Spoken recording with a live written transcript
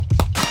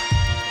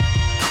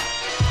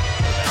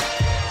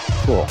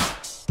cool.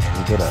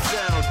 We did it.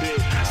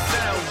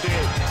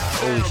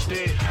 Holy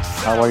shit.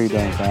 How are you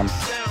doing, Sam?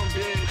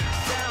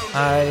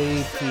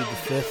 I plead the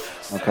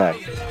fifth. Okay.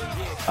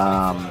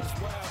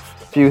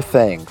 Few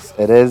things.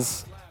 It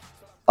is,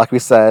 like we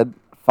said,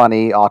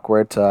 funny,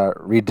 awkward to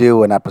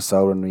redo an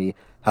episode when we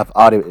have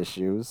audio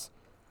issues.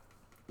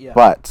 Yeah.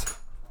 But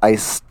I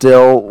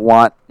still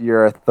want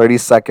your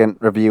 30-second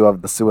review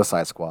of The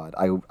Suicide Squad.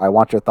 I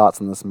want your thoughts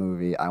on this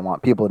movie. I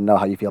want people to know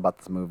how you feel about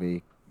this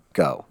movie.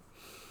 Go.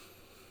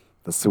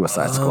 The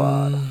Suicide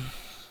Squad.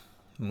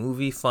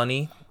 Movie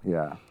funny.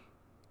 Yeah.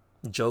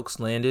 Jokes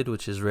landed,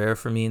 which is rare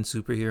for me in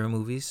superhero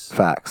movies.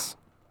 Facts.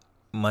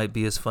 Might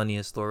be as funny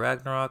as Thor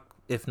Ragnarok,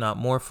 if not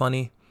more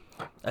funny.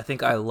 I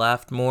think I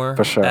laughed more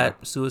For sure.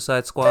 at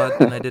Suicide Squad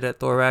than I did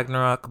at Thor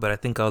Ragnarok, but I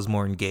think I was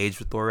more engaged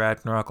with Thor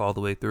Ragnarok all the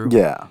way through.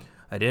 Yeah.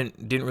 I didn't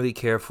really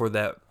care for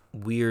that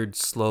weird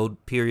slow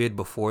period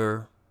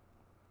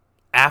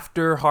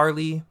after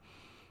Harley,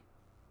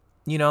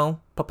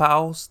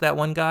 papows that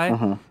one guy.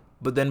 Mm-hmm.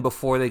 But then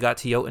before they got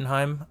to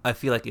Jotunheim, I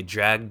feel like it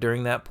dragged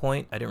during that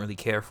point. I didn't really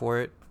care for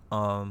it.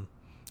 I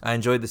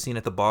enjoyed the scene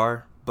at the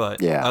bar,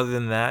 but other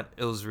than that,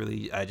 it was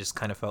really, I just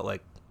kind of felt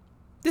like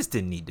this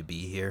didn't need to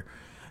be here.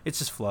 It's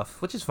just fluff,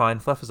 which is fine.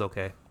 Fluff is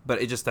okay. But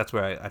that's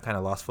where I kind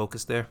of lost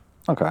focus there.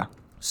 Okay.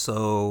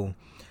 So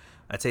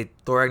I'd say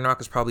Thor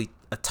Ragnarok is probably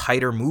a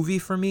tighter movie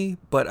for me,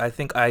 but I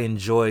think I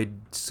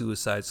enjoyed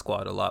Suicide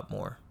Squad a lot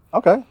more.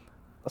 Okay.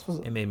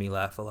 It made me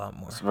laugh a lot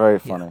more. It's very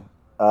funny. Yeah.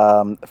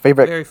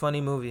 Favorite Very funny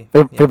movie.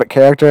 Favorite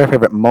character,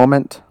 favorite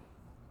moment?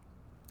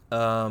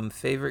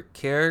 Favorite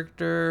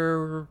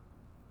character.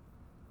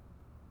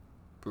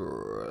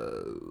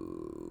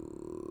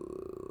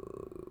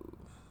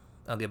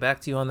 I'll get back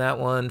to you on that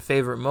one.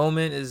 Favorite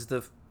moment is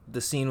the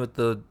scene with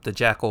the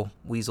jackal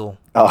weasel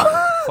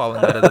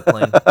falling out of the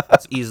plane.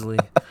 It's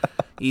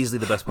easily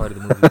the best part of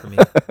the movie for me.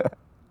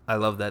 I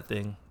love that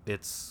thing.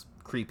 It's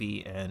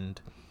creepy and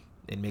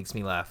it makes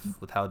me laugh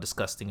with how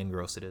disgusting and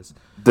gross it is.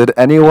 Did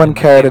anyone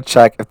care to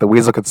check if the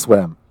weasel could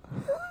swim?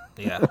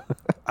 Yeah.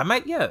 I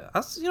might,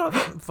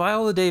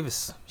 Viola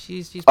Davis.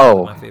 She's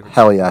probably my favorite.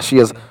 Hell yeah. She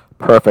is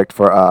perfect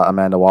for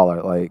Amanda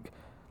Waller.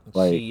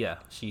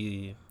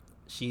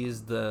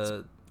 She's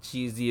the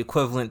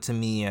equivalent to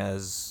me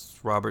as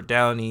Robert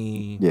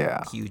Downey,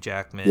 Hugh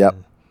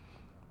Jackman,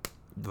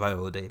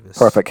 Viola Davis.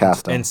 Perfect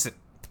casting. And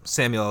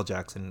Samuel L.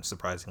 Jackson,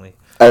 surprisingly,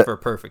 for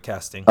perfect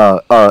casting.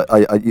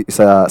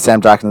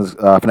 Sam Jackson's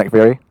Nick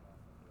Fury?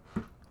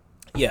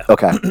 Yeah.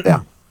 Okay,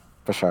 yeah,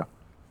 for sure.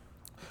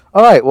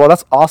 All right, well,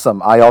 that's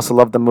awesome. I also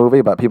love the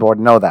movie, but people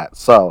already know that.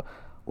 So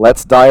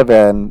let's dive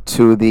in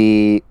to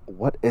the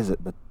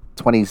 28th,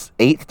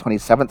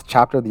 27th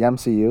chapter of the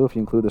MCU, if you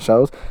include the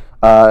shows.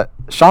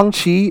 Shang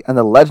Chi and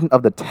the Legend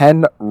of the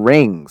Ten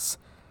Rings,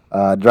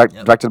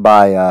 directed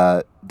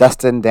by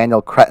Destin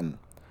Daniel Cretton.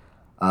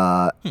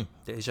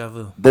 Deja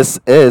Vu. This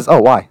is...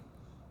 Oh, why?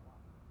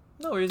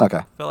 No reason.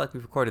 Okay. Felt like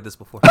we've recorded this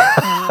before.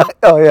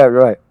 Oh, yeah,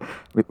 right.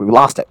 We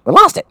lost it.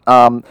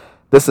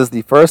 This is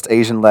the first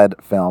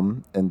Asian-led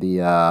film in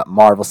the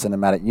Marvel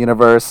Cinematic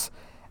Universe.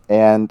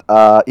 And,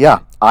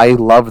 I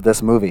love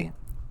this movie.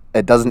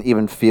 It doesn't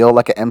even feel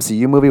like an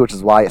MCU movie, which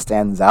is why it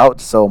stands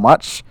out so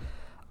much.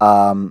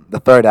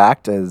 The third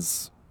act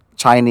is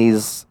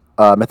Chinese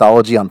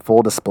mythology on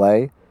full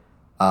display.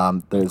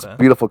 There's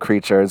beautiful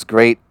creatures,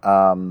 great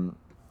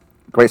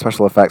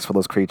special effects for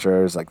those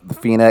creatures, like the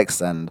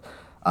Phoenix and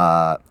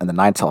the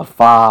nine-tailed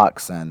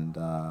fox and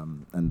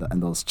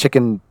those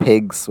chicken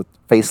pigs with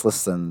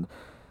faceless and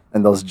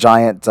those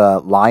giant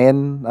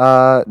lion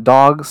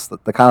dogs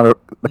that kind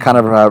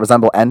of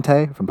resemble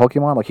Entei from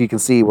Pokemon. Like you can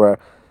see where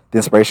the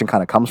inspiration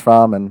kind of comes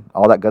from and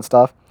all that good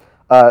stuff.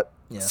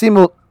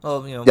 Different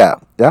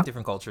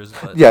cultures.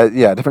 But.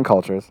 Yeah, different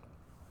cultures.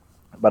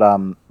 But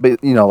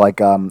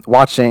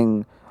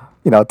watching,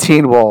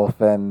 Teen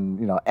Wolf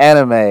and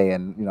anime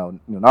and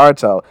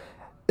Naruto,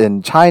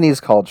 in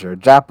Chinese culture,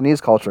 Japanese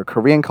culture,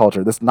 Korean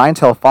culture, this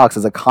nine-tailed fox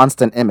is a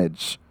constant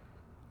image.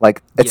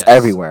 Like it's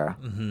everywhere.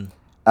 Mm-hmm.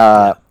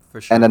 For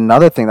sure. And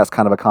another thing that's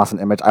kind of a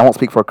constant image, I won't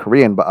speak for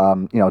Korean,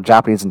 but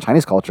Japanese and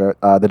Chinese culture,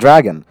 the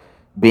dragon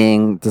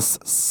being this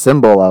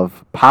symbol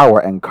of power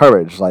and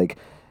courage. Like,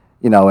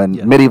 in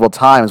medieval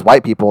times,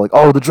 white people like,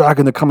 oh, the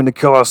dragon, they're coming to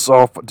kill us.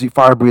 Oh,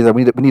 fire breather,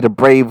 we need a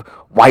brave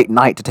white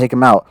knight to take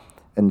him out.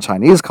 In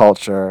Chinese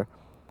culture,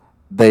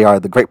 they are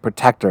the great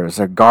protectors.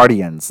 They're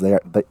guardians.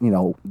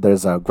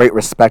 There's a great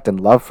respect and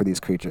love for these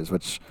creatures,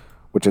 which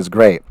is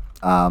great.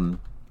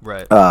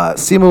 Right.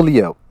 Simu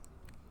Liu,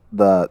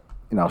 the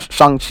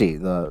Shang Chi,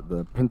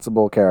 the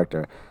principal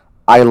character.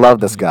 I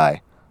love this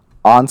guy.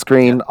 On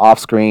screen, off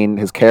screen,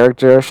 his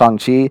character, Shang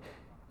Chi,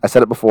 I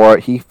said it before,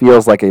 he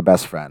feels like a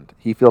best friend.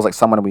 He feels like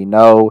someone we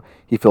know.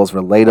 He feels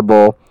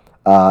relatable.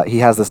 He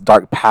has this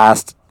dark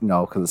past,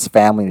 because his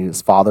family and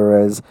his father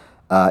is.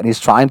 And he's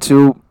trying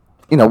to,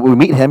 when we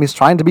meet him, he's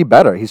trying to be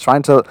better. He's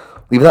trying to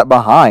leave that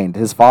behind.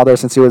 His father,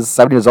 since he was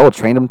 7 years old,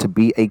 trained him to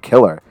be a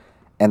killer.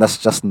 And that's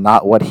just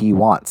not what he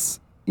wants.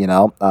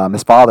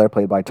 His father,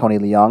 played by Tony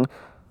Leung,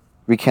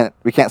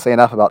 we can't say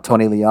enough about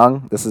Tony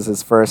Leung. This is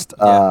his first.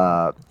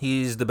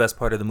 He's the best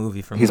part of the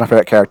movie for me. He's my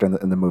favorite character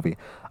in the movie.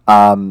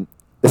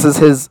 This is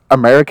his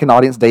American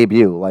audience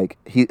debut. Like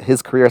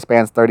his career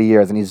spans 30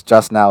 years, and he's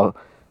just now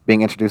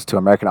being introduced to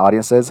American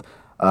audiences.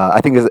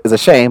 I think is a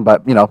shame,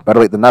 but better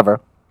late than never.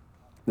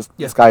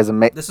 This guy's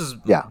amazing. This is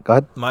go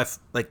ahead.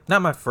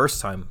 Not my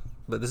first time,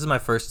 but this is my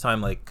first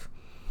time like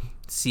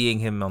seeing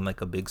him on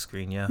like a big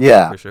screen.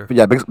 Yeah, for sure.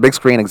 Yeah, big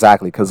screen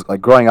exactly. Because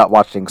like growing up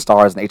watching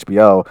Stars and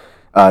HBO,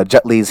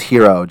 Jet Li's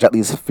Hero, Jet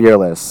Li's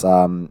Fearless,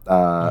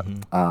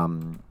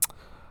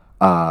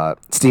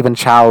 Stephen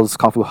Chow's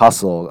Kung Fu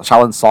Hustle,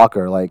 Shaolin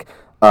Soccer, like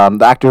the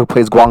actor who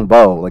plays Guang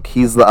Bo, like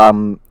he's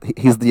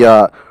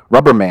the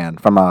rubber man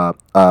from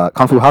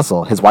Kung Fu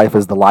Hustle. His wife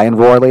is the lion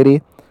roar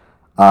lady.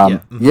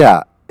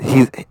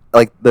 He's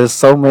like there's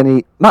so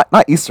many not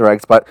Easter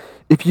eggs, but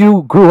if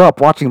you grew up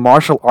watching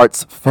martial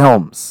arts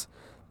films,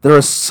 there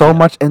is so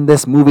much in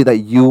this movie that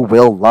you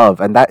will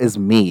love, and that is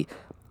me.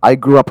 I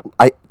grew up.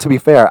 To be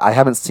fair, I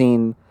haven't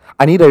seen.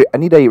 I need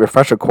a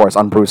refresher course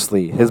on Bruce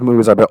Lee. His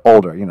movies are a bit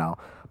older,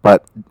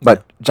 But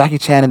Jackie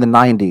Chan in the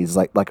 '90s,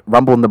 like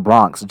Rumble in the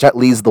Bronx, Jet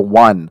Li's The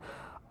One,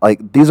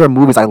 like these are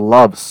movies I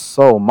love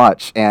so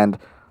much. And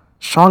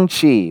Shang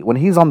Chi, when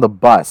he's on the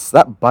bus,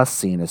 that bus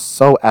scene is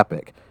so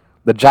epic.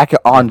 The jacket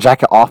on,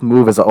 jacket off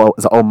move is an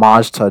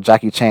homage to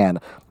Jackie Chan.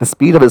 The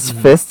speed of his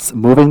fists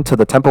moving to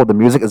the tempo of the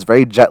music is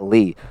very Jet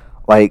Li.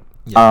 Like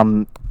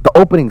the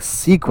opening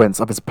sequence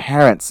of his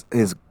parents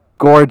is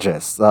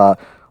gorgeous.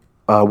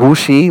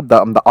 Wuxi,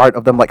 the art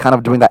of them like kind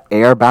of doing that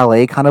air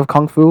ballet kind of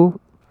kung fu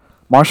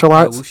martial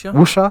arts.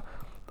 Wuxia.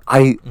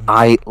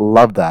 I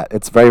love that.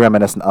 It's very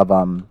reminiscent of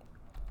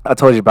I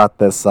told you about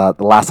this the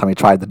last time we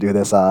tried to do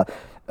this.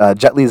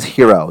 Jet Li's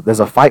Hero. There's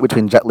a fight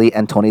between Jet Li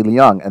and Tony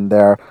Leung, and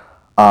they're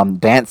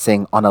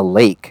dancing on a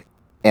lake,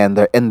 and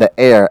they're in the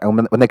air.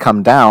 And when they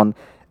come down,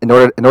 in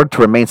order to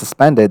remain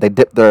suspended, they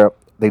dip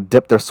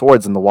their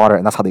swords in the water,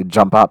 and that's how they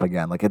jump up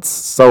again. Like it's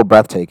so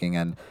breathtaking,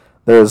 and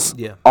there's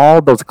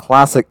all those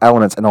classic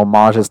elements and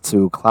homages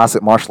to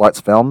classic martial arts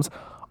films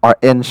are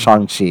in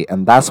Shang-Chi,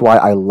 and that's why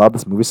I love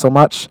this movie so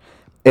much.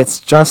 It's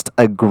just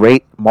a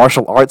great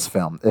martial arts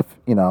film. If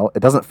it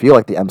doesn't feel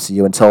like the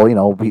MCU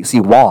until we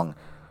see Wong.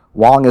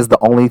 Wong is the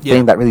only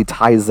thing that really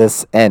ties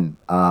this in.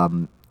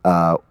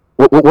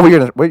 What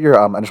were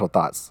your initial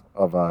thoughts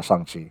of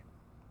Shang-Chi?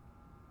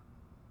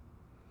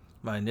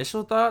 My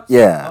initial thoughts?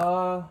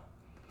 Yeah.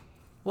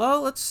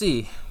 Well, let's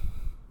see.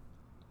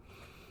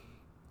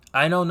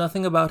 I know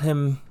nothing about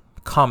him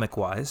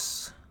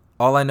comic-wise.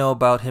 All I know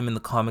about him in the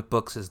comic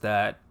books is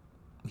that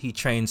he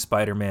trained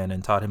Spider-Man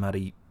and taught him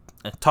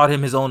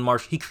his own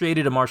he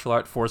created a martial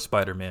art for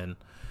Spider-Man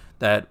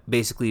that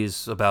basically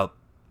is about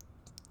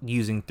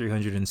using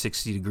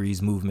 360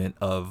 degrees movement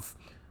of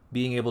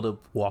being able to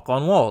walk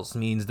on walls.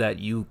 Means that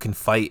you can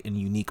fight in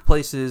unique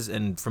places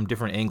and from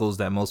different angles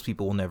that most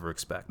people will never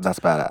expect. That's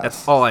badass.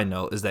 That's all I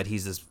know, is that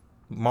he's this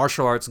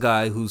martial arts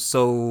guy who's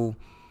so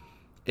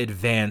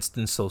advanced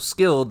and so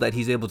skilled that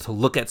he's able to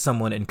look at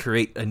someone and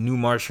create a new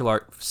martial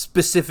art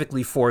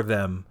specifically for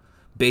them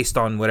based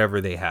on whatever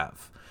they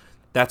have.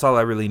 That's all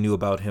I really knew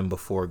about him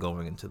before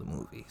going into the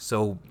movie.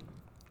 So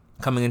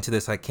coming into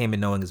this, I came in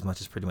knowing as much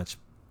as pretty much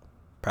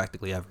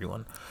practically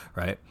everyone,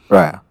 right?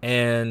 Right.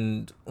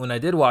 And when I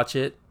did watch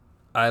it,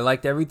 I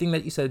liked everything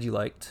that you said you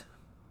liked.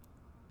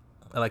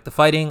 I like the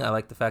fighting. I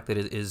like the fact that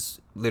it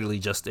is literally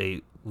just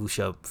a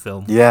wuxia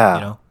film.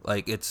 Yeah.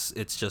 Like it's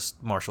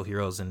just martial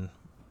heroes and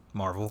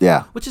Marvel.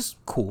 Yeah. Which is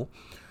cool.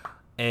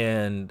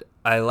 And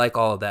I like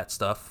all of that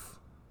stuff.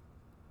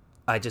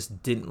 I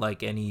just didn't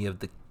like any of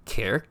the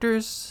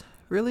characters,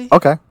 really.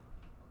 Okay.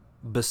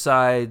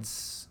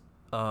 Besides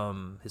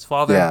his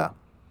father,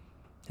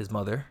 his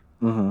mother,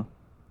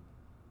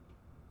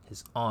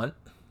 his aunt.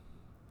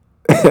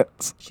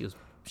 She was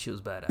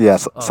badass.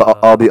 Yes. So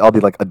all the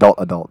like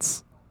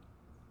adults.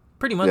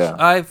 Pretty much. Yeah.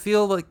 I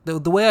feel like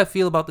the way I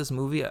feel about this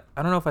movie, I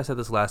don't know if I said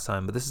this last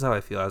time, but this is how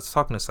I feel. I was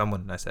talking to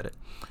someone and I said it.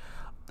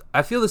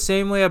 I feel the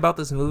same way about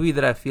this movie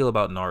that I feel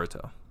about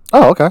Naruto.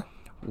 Oh, okay.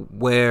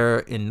 Where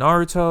in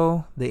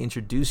Naruto, they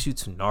introduce you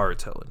to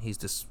Naruto, and he's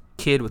this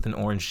kid with an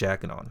orange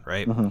jacket on,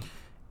 right? Mm-hmm.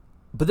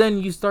 But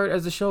then you start,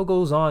 as the show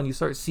goes on, you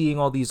start seeing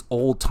all these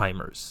old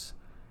timers.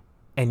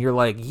 And you're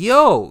like,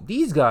 yo,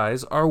 these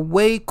guys are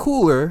way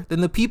cooler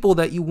than the people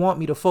that you want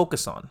me to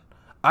focus on.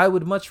 I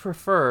would much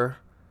prefer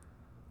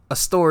a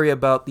story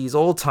about these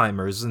old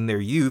timers in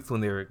their youth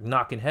when they were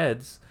knocking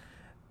heads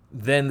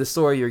than the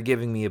story you're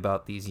giving me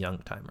about these young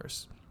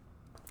timers.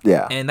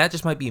 Yeah. And that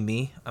just might be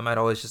me. I might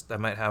always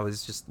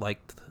just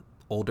liked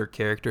older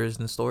characters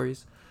and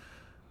stories.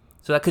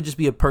 So that could just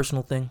be a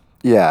personal thing.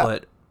 Yeah.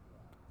 But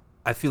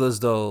I feel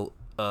as though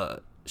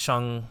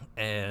Shang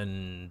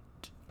and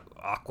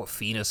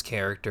Aquafina's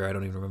character, I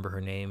don't even remember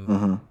her name.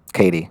 Mm-hmm.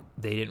 Katie.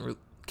 They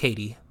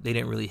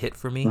didn't really hit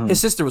for me. Mm-hmm. His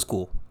sister was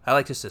cool. I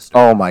liked his sister.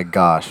 Oh my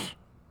gosh.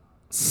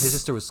 His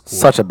sister was cool.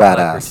 Such a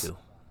badass.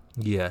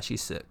 Yeah,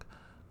 she's sick.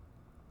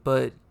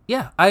 But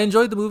yeah, I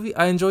enjoyed the movie.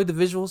 I enjoyed the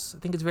visuals. I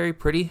think it's very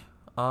pretty.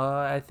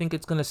 I think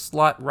it's gonna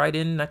slot right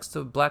in next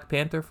to Black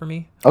Panther for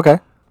me. Okay.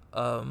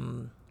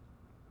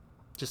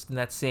 just in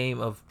that same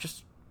of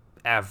just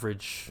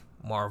average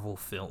Marvel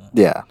film.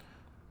 Yeah.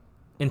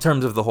 In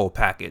terms of the whole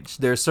package,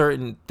 there are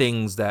certain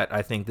things that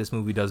I think this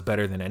movie does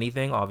better than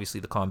anything. Obviously,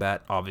 the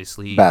combat.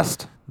 Obviously,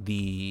 Best.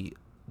 The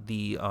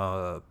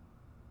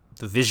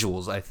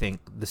visuals. I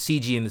think the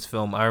CG in this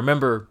film. I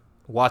remember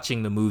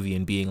watching the movie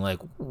and being like,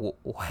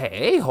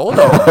 "Hey, hold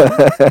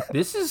on,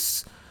 this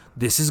is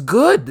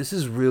good. This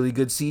is really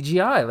good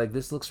CGI. Like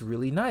this looks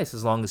really nice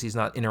as long as he's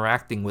not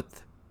interacting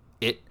with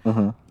it.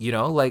 You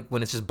know, like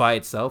when it's just by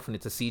itself and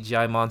it's a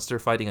CGI monster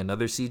fighting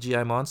another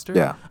CGI monster.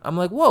 Yeah. I'm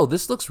like, whoa,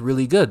 this looks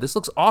really good. This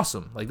looks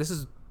awesome. Like this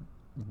is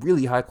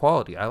really high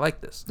quality. I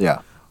like this.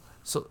 Yeah.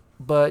 So,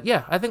 but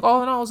yeah, I think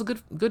all in all, it was a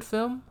good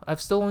film.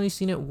 I've still only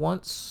seen it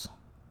once.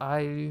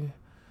 I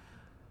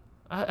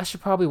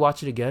should probably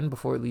watch it again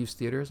before it leaves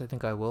theaters. I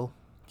think I will.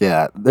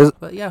 Yeah.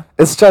 But yeah,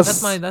 it's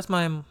just that's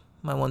my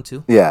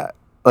 1-2. Yeah.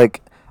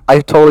 Like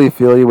I totally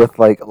feel you with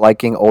like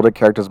liking older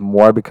characters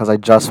more because I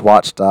just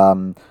watched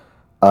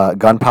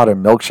Gunpowder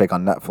Milkshake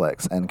on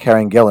Netflix, and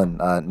Karen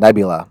Gillan,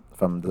 Nebula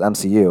from the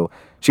MCU,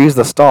 she's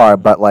the star,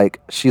 but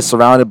like she's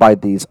surrounded by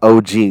these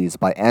OGs,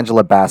 by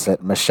Angela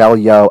Bassett, Michelle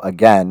Yeoh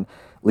again,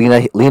 Lena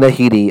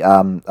Headey,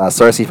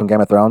 Cersei from Game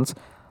of Thrones,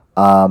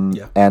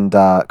 and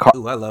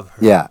Ooh, I love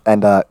her. Yeah,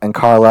 and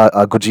Carla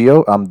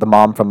Gugino, the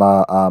mom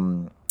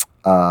from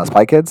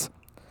Spy Kids.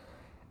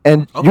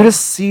 And you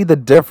just see the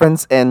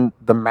difference in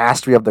the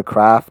mastery of the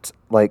craft.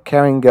 Like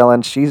Karen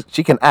Gillan,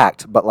 she can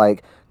act, but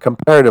like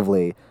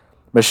comparatively,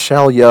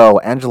 Michelle Yeoh,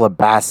 Angela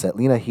Bassett,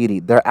 Lena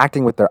Headey, they're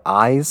acting with their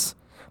eyes,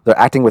 they're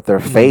acting with their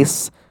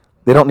face.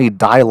 They don't need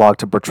dialogue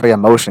to portray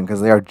emotion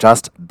because they are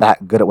just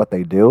that good at what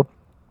they do.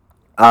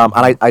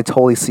 And I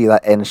totally see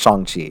that in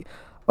Shang Chi,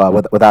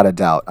 without a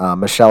doubt.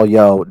 Michelle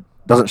Yeoh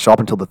doesn't show up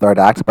until the third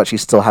act, but she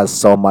still has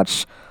so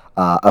much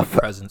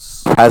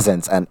presence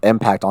and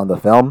impact on the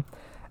film.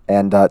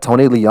 And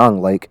Tony Leung,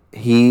 like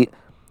he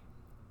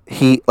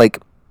like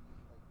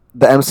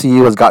the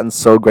MCU has gotten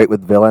so great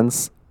with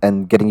villains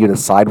and getting you to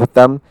side with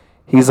them.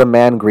 He's a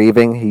man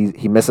grieving.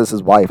 He misses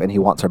his wife and he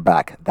wants her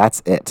back.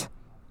 That's it.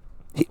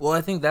 Well,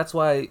 I think that's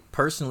why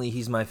personally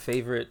he's my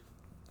favorite,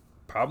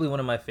 probably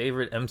one of my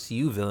favorite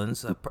MCU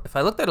villains. If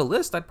I looked at a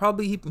list, I'd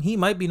probably he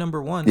might be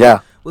number one. Yeah,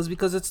 was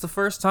because it's the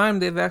first time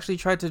they've actually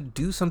tried to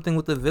do something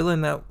with the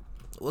villain that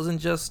wasn't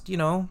just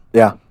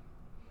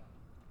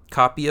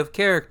copy of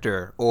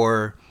character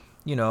or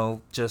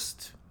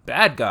just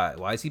bad guy.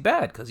 Why is he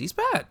bad? Because he's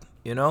bad.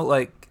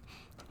 Like,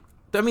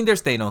 I mean,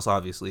 there's Thanos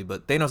obviously,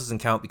 but Thanos doesn't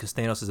count because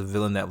Thanos is a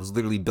villain that was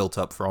literally built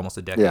up for almost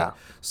a decade. Yeah.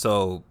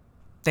 So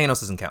Thanos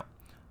doesn't count.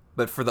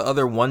 But for the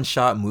other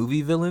one-shot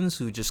movie villains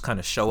who just kind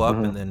of show up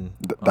and then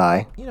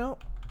die,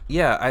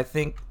 yeah, I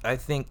think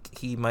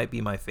he might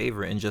be my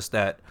favorite, and just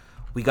that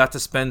we got to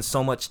spend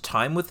so much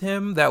time with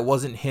him that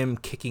wasn't him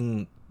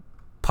kicking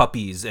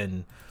puppies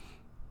and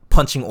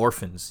punching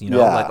orphans.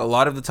 Like a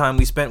lot of the time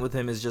we spent with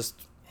him is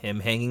just him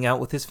hanging out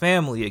with his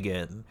family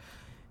again,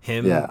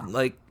 him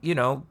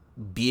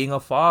being a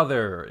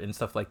father and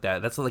stuff like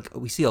that. That's like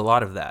we see a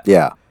lot of that.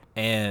 Yeah,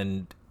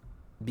 and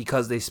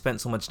because they spent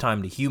so much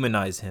time to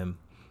humanize him,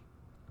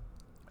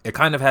 it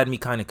kind of had me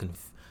kind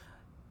of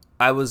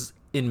I was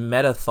in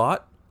meta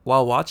thought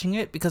while watching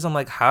it because I'm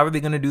like, how are they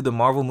going to do the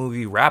Marvel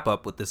movie wrap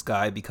up with this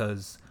guy?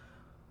 Because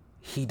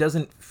he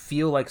doesn't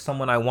feel like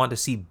someone I want to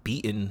see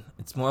beaten.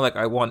 It's more like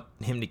I want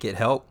him to get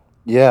help.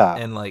 Yeah.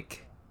 And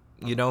like,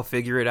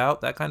 figure it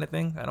out, that kind of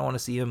thing. I don't want to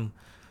see him,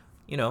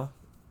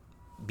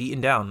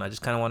 beaten down. I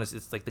just kind of want to,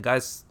 it's like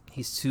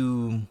he's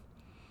too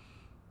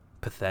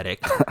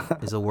pathetic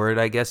is a word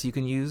I guess you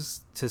can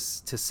use to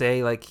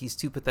say, like, he's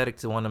too pathetic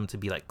to want him to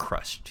be like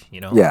crushed,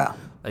 Yeah.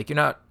 Like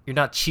you're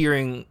not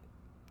cheering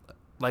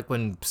like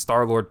when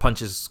Star-Lord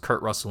punches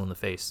Kurt Russell in the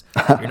face.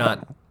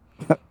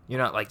 You're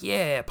not like,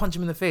 yeah, punch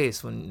him in the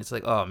face, when it's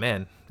like, oh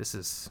man, this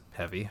is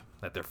heavy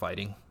that they're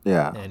fighting.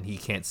 Yeah. And he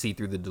can't see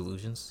through the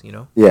delusions,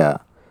 Yeah.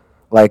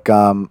 Like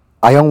I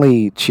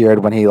only cheered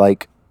when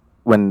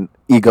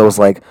Ego's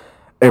like,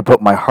 it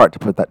broke my heart to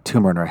put that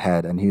tumor in her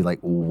head, and he like,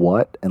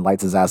 what? And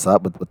lights his ass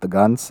up with the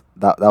guns.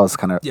 That was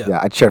kind of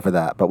I cheered for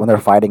that. But when they're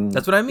fighting,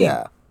 that's what I mean.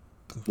 Yeah.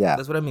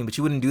 That's what I mean. But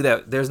you wouldn't do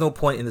that. There's no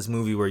point in this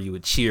movie where you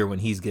would cheer when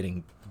he's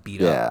getting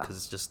beat up,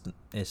 because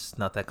it's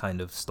not that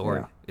kind of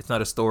story. Yeah. It's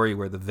not a story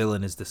where the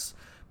villain is this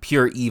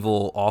pure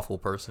evil, awful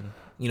person.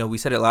 We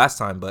said it last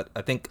time, but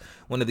I think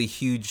one of the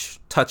huge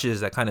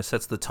touches that kind of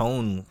sets the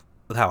tone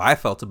with how I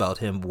felt about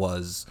him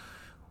was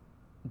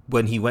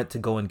when he went to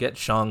go and get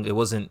Shang. It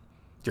wasn't,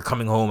 you're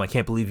coming home, I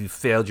can't believe you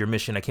failed your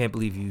mission, I can't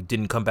believe you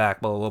didn't come back,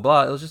 blah, blah,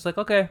 blah. It was just like,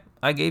 okay,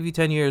 I gave you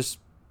 10 years.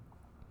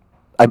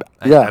 I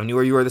knew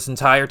where you were this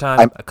entire time.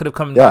 I could have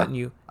come and gotten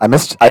you. I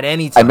missed at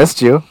any time. I missed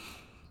you.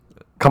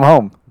 Come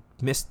home.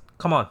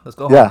 Come on, let's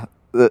go home. Yeah,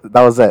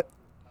 that was it.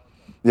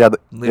 Yeah,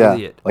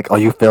 literally it. Like, oh,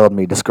 you failed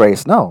me,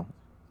 disgrace. No,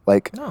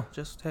 like, no,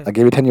 just hey. I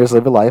gave you 10 years to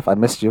live your life. I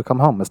missed you. Come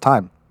home. It's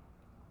time.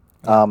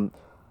 But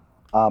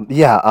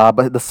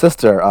the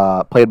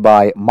sister, played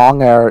by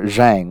Mong-Er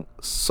Zhang,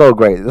 so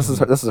great. This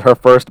is her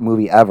first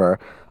movie ever,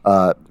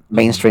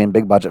 mainstream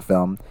big budget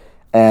film,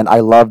 and I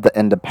love the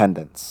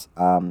independence.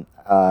 Yeah.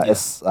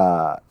 It's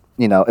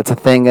it's a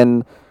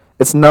thing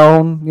it's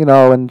known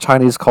in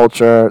Chinese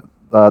culture.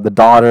 The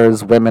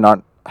daughters, women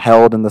aren't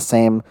held in the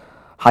same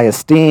high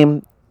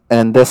esteem, and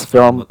in this And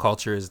film, what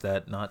culture is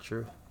that not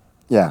true?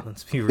 yeah,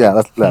 Let's be yeah, real.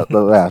 Let's be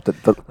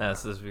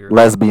real.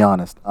 let's be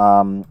honest.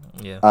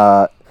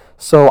 Yeah.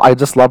 So I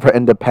just love her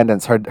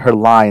independence. Her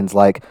lines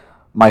like,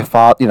 my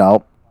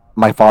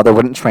father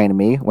wouldn't train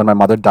me when my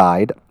mother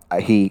died.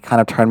 He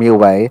kind of turned me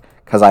away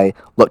because I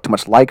looked too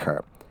much like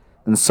her,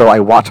 and so I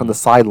watched on the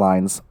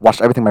sidelines,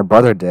 watched everything my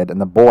brother did, and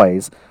the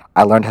boys.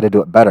 I learned how to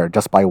do it better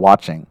just by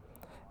watching,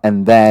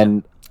 and Yeah.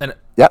 then And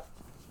yep,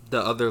 the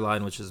other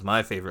line, which is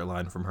my favorite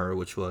line from her,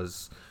 which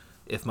was,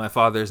 "If my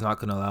father is not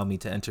going to allow me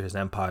to enter his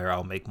empire,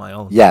 I'll make my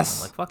own." I'm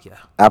yes, like, fuck yeah,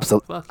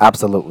 fuck yeah,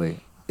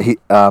 absolutely. He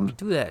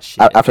do that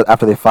shit.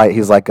 after they fight,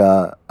 he's like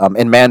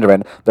in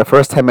Mandarin. The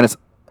first 10 minutes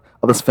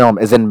of this film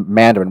is in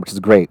Mandarin, which is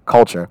great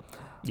culture.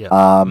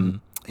 Yeah.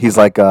 He's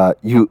like,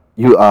 you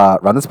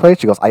run this place.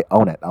 She goes, I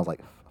own it. I was like,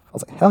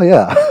 hell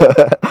yeah.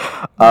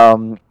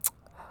 um,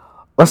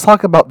 let's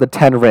talk about the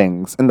 10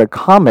 rings in the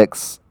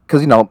comics,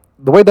 because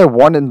the way they're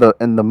worn in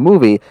the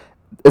movie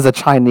is a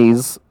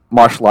Chinese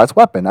martial arts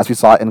weapon, as we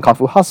saw in Kung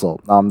Fu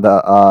Hustle.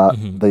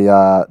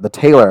 The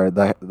tailor,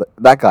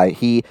 that guy,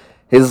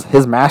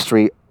 his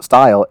mastery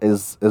style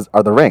is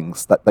are the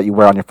rings that you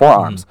wear on your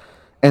forearms.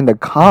 In the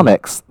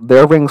comics,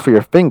 they're rings for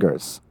your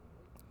fingers.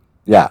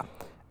 Yeah,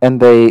 and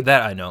they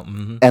That I know.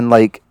 and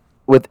like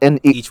within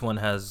Each one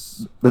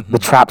has. the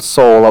trapped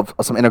soul of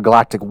some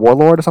intergalactic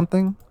warlord or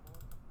something.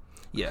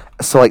 Yeah.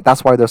 So like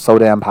that's why they're so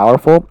damn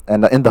powerful.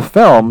 And in the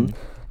film,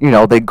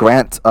 they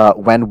grant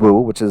Wen Wu,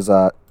 which is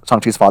Shang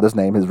Chi's father's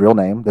name, his real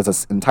name. There's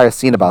an entire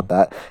scene about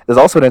that. There's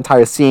also an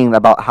entire scene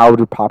about how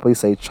to properly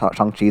say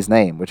Shang Chi's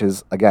name, which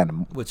is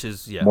again Which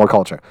is more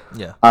culture.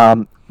 Yeah.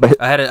 But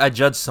I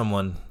judged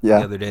someone Yeah.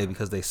 the other day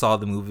because they saw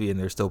the movie and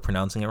they're still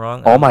pronouncing it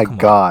wrong. oh I'm my like, come on.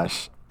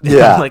 gosh, I'm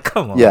yeah, like,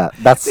 come on. yeah,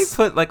 They that's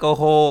put like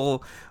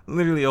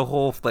literally a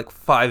whole like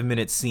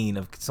 5-minute scene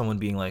of someone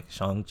being like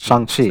Shang-Chi.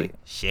 Shang-Chi. It's like,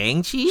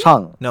 Shang-Chi?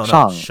 Shang. No,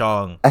 Shang.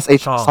 Shang.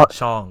 S-H- Shang.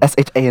 Shang.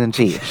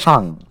 S-H-A-N-G.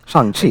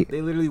 Shang-Chi.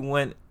 They literally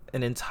went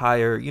an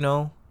entire,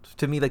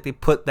 to me, like they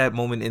put that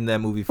moment in that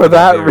movie For for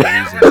that very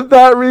reason. for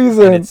that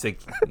reason. And it's like,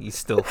 you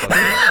still fucked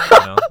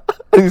it up,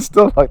 He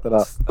still fucked it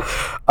up.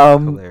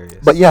 Hilarious.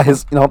 But yeah,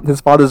 his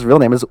father's real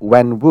name is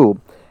Wen Wu,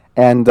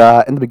 and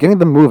in the beginning of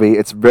the movie,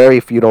 it's very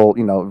feudal,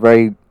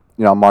 very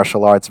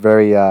martial arts,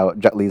 very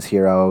Jet Li's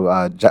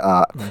hero,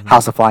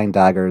 House of Flying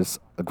Daggers,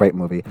 a great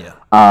movie. Yeah.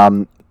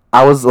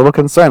 I was a little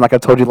concerned, like I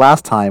told you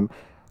last time.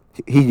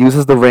 He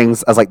uses the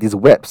rings as like these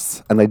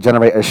whips, and they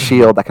generate a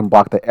shield that can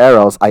block the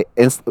arrows.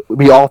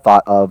 We all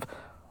thought of,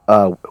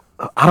 I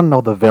don't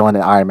know the villain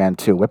in Iron Man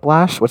 2,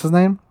 Whiplash. What's his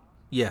name?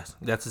 Yes,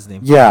 that's his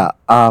name. Yeah,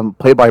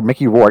 played by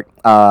Mickey Rourke.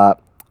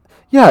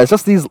 Yeah, it's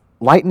just these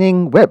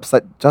lightning whips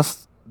that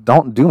just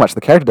don't do much.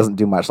 The character doesn't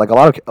do much. Like a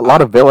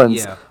lot of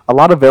villains, Yeah.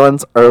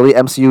 early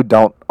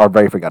MCU are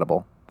very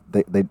forgettable.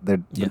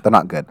 They're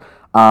not good.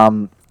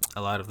 A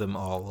lot of them,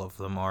 all of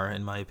them are,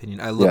 in my opinion.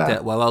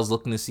 While I was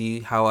looking to see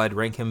how I'd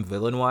rank him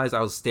villain-wise,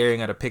 I was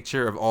staring at a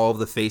picture of all of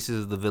the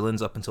faces of the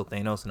villains up until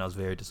Thanos, and I was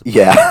very disappointed.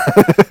 Yeah,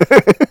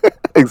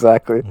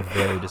 exactly.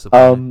 Very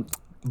disappointed.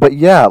 But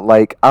yeah,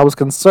 like I was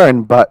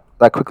concerned, but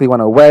that quickly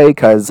went away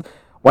because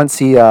once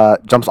he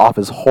jumps off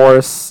his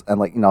horse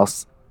and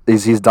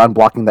he's done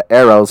blocking the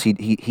arrows,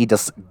 he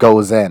just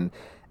goes in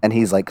and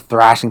he's like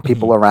thrashing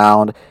people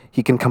around.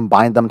 He can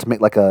combine them to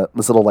make like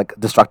this little like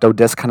destructo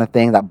disc kind of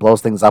thing that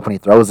blows things up when he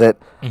throws it.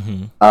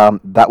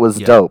 That was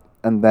dope.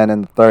 And then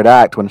in the third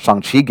act, when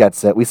Shang-Chi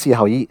gets it, we see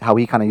how he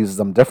kind of uses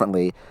them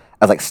differently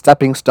as like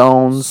stepping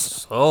stones.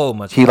 So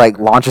much. He like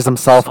launches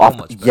himself So off.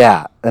 much better.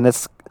 Yeah, and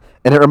it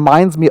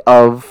reminds me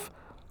of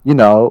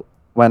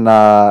when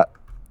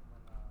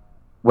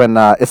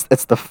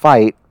it's the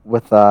fight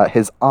with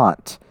his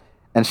aunt,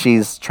 and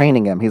she's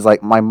training him. He's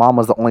like, my mom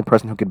was the only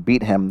person who could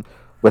beat him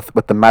with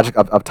the magic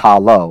of Ta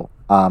Lo.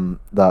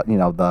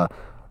 The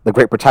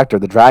great protector,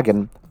 the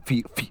dragon,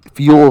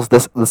 fuels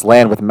this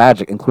land with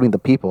magic, including the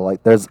people.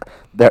 Like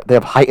they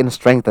have heightened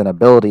strength and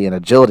ability and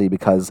agility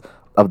because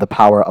of the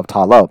power of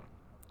Ta Lo.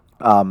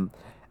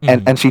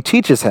 And she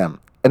teaches him,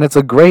 and it's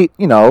a great,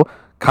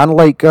 kind of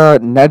like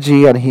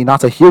Neji and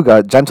Hinata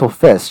Hyuga, gentle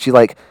fist. She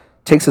like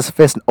takes his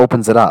fist and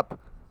opens it up.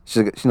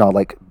 She,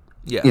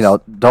 Yes.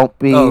 don't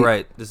be. Oh,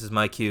 right. This is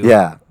my cue.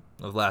 Yeah.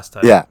 Of last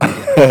time. Yeah.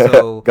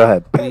 So Go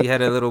ahead. We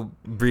had a little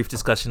brief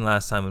discussion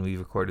last time when we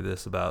recorded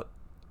this about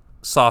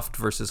soft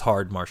versus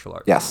hard martial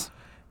arts. Yes.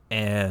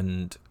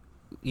 And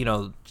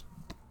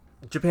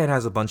Japan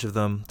has a bunch of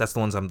them. That's the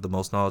ones I'm the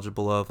most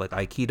knowledgeable of, like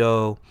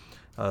Aikido.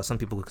 Some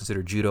people would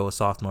consider judo a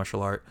soft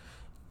martial art,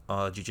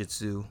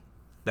 jiu-jitsu,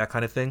 that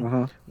kind of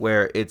thing,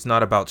 where it's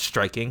not about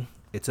striking.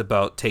 It's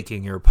about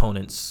taking your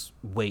opponent's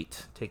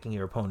weight, taking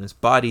your opponent's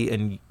body,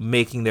 and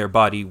making their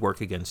body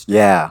work against you.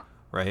 Yeah.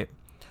 Right?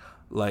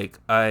 Like,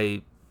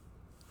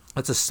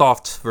 it's a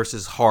soft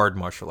versus hard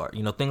martial art.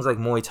 Things like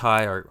Muay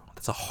Thai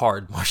that's a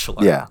hard martial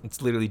art. Yeah.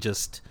 It's literally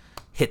just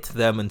hit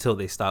them until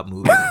they stop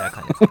moving, that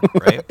kind of thing,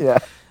 right? Yeah.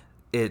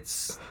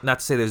 It's not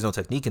to say there's no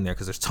technique in there,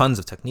 because there's tons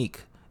of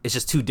technique. It's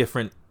just two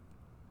different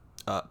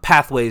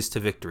pathways to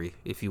victory,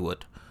 if you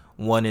would.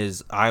 One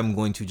is I'm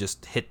going to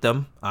just hit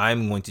them.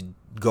 I'm going to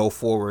go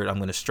forward. I'm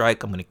going to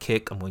strike. I'm going to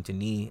kick. I'm going to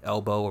knee,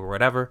 elbow, or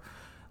whatever.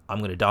 I'm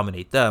going to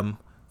dominate them,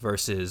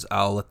 versus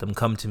I'll let them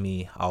come to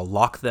me. I'll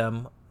lock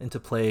them into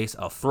place.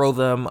 I'll throw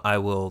them. I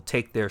will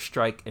take their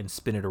strike and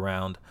spin it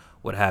around,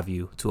 what have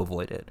you, to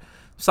avoid it.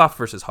 Soft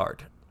versus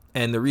hard.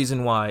 And the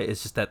reason why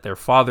is just that their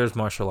father's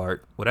martial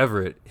art,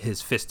 whatever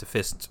his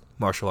fist-to-fist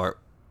martial art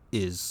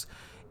is,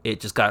 it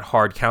just got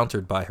hard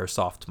countered by her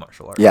soft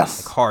martial art.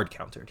 Yes. Like hard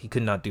countered. He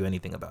could not do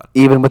anything about it.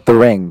 Even with the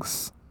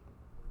rings.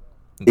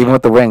 Yeah. Even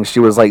with the rings, she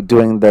was like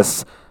doing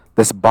this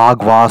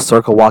Bagua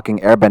circle walking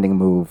airbending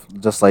move,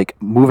 just like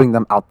moving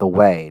them out the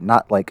way,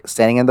 not like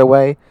standing in their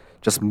way,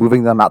 just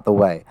moving them out the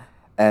way.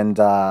 And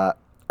a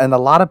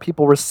lot of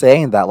people were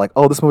saying that, like,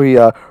 oh, this movie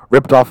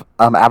ripped off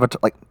Avatar,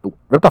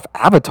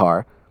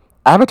 Avatar.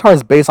 Avatar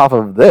is based off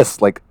of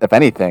this, like, if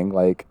anything,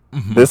 like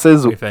this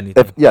is If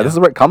anything, this is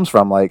where it comes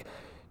from, like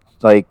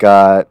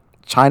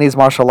Chinese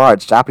martial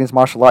arts, Japanese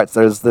martial arts.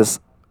 There's this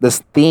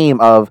theme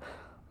of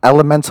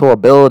elemental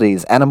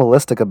abilities,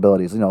 animalistic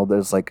abilities. You know,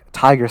 there's like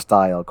tiger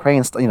style,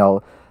 crane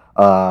style.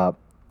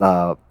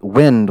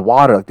 Wind,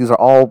 water. Like, these are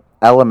all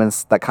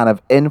elements that kind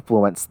of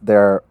influence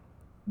their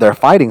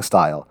fighting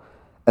style,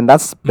 and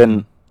that's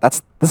been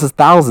this is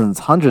thousands,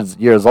 hundreds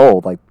years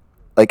old.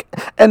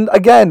 And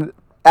again,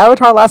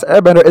 Avatar: Last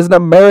Airbender is an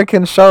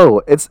American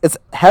show. It's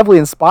heavily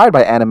inspired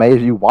by anime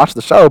if you watch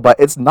the show, but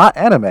it's not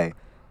anime.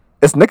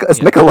 It's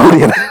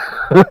Nickelodeon.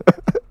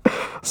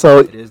 So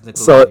It is Nickelodeon.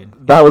 so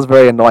that was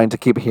very annoying to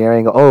keep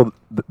hearing. Oh,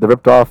 they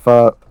ripped off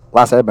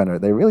Last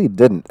Airbender. They really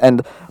didn't.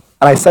 And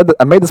I said that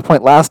I made this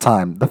point last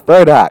time. The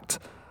third act,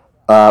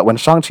 when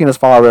Shang Chi and his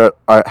father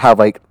have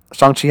like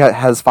Shang Chi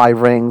has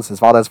 5 rings, his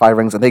father has 5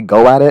 rings, and they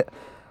go at it.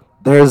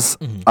 There's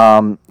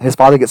his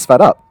father gets fed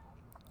up,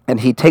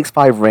 and he takes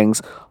 5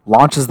 rings,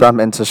 launches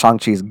them into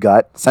Shang-Chi's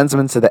gut, sends him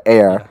into the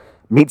air,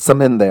 meets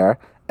them in there,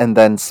 and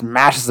then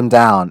smashes him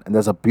down. And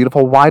there's a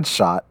beautiful wide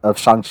shot of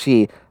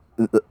Shang-Chi,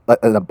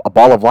 a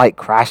ball of light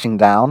crashing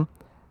down.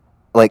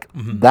 Like,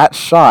 that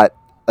shot,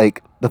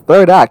 like, the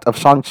third act of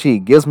Shang-Chi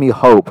gives me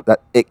hope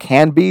that it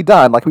can be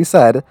done, like we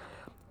said,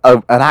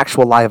 an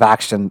actual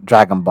live-action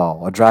Dragon Ball,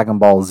 or Dragon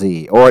Ball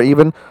Z, or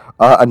even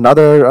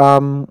another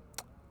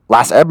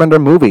Last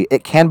Airbender movie.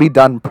 It can be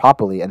done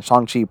properly, and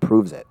Shang-Chi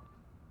proves it.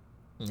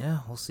 Yeah,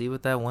 we'll see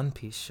with that One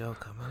Piece show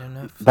coming in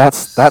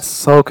Netflix. That's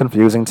so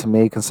confusing to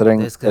me,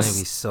 considering It's gonna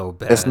be so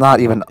bad. It's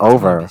not even It's gonna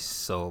over. be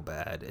so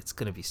bad. It's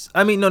gonna be.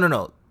 I mean,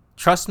 no.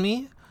 Trust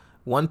me,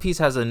 One Piece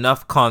has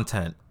enough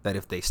content that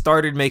if they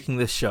started making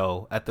this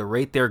show at the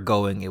rate they're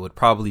going, it would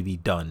probably be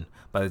done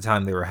by the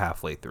time they were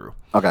halfway through.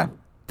 Okay.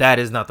 That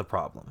is not the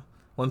problem.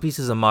 One Piece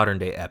is a modern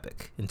day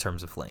epic in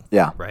terms of length.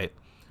 Yeah. Right.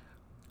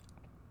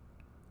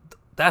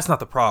 That's not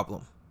the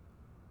problem.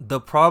 The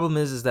problem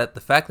is that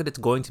the fact that it's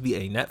going to be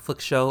a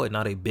Netflix show and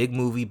not a big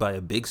movie by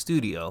a big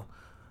studio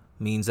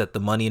means that the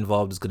money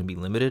involved is going to be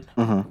limited.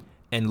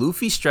 And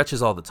Luffy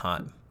stretches all the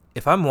time.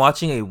 If I'm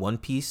watching a One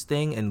Piece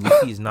thing and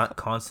Luffy is not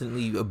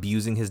constantly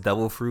abusing his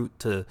devil fruit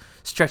to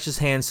stretch his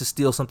hands to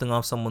steal something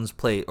off someone's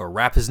plate, or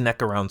wrap his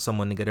neck around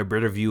someone to get a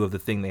better view of the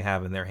thing they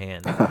have in their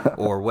hand,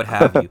 or what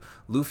have you,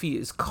 Luffy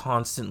is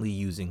constantly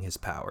using his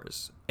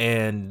powers.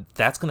 And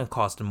that's going to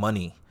cost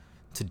money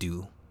to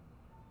do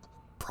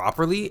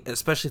properly,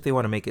 especially if they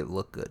want to make it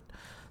look good.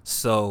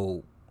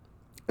 So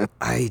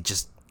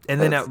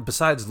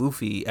besides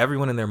Luffy,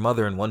 everyone and their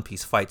mother in One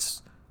Piece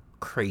fights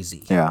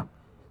crazy. Yeah.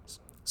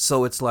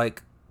 So it's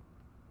like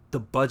the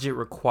budget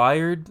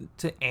required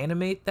to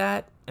animate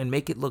that and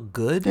make it look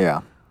good.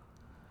 Yeah.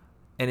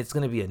 And it's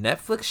going to be a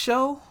Netflix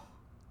show.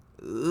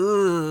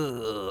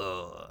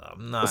 Ugh,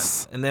 I'm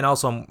not. And then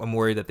also I'm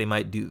worried that they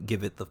might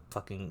give it the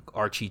fucking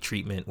Archie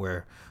treatment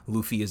where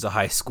Luffy is a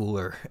high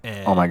schooler.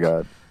 And Oh my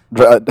god.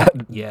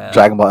 Yeah.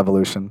 Dragon Ball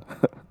Evolution.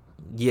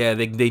 Yeah,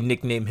 they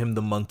nickname him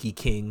the Monkey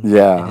King.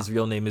 Yeah. And his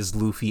real name is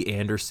Luffy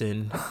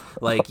Anderson.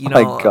 Like, you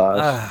My know.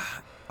 gosh.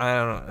 I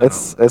don't know.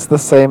 It's the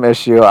same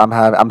issue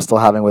I'm still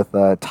having with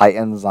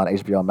Titans on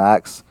HBO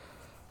Max.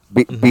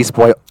 Beast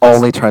Boy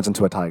only turns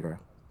into a tiger.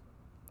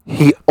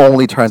 He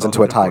only turns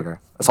into a tiger.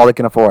 That's all they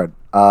can afford.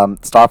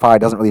 Starfire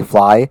doesn't really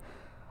fly.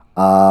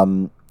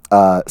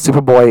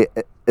 Superboy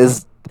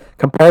is,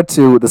 compared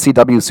to the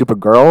CW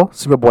Supergirl,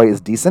 Superboy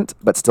is decent,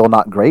 but still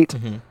not great.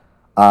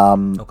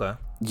 Okay.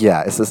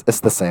 Yeah, it's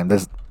the same.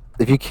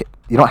 If you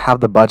don't have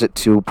the budget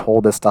to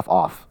pull this stuff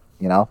off,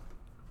 you know.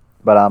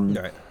 But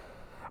Right.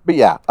 But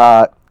yeah,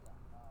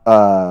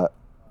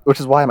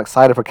 which is why I'm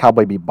excited for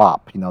Cowboy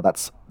Bebop. You know,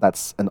 that's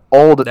an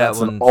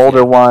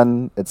older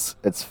one.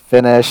 It's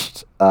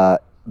finished.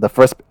 The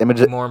first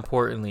image. More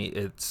importantly,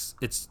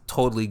 it's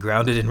totally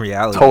grounded in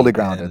reality. Totally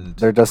grounded.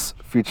 They're just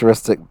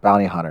futuristic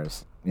bounty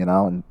hunters. You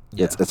know, and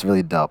it's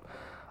really dope.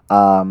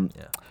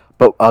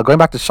 But going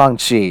back to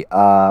Shang-Chi,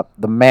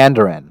 the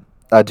Mandarin.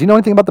 Do you know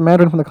anything about the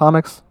Mandarin from the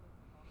comics?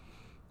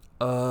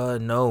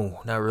 No,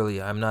 not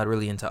really. I'm not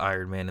really into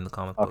Iron Man in the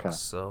comic Okay. books,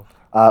 so.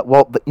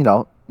 Well,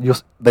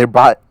 they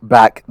brought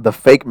back the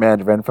fake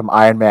Mandarin from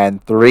Iron Man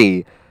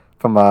 3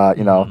 from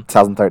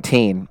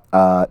 2013,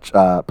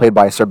 played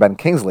by Sir Ben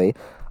Kingsley.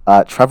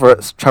 Trevor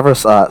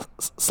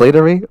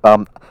Slattery,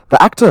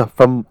 the actor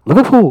from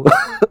Liverpool. They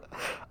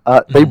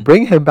Mm-hmm.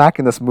 bring him back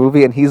in this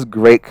movie, and he's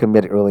great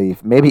comedic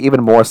relief. Maybe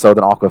even more so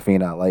than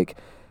Aquafina. Like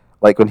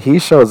when he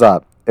shows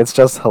up, it's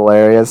just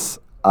hilarious.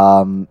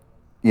 That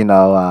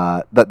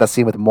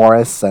scene with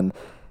Morris, and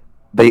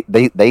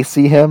they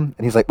see him,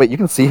 and he's like, "Wait, you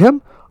can see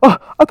him? Oh,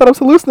 I thought I was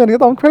hallucinating. I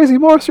thought I'm crazy.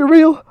 Morris, you're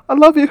real. I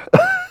love you."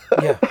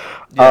 Yeah,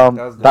 yeah, that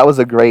was That dope. was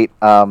a great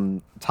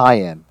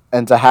tie-in,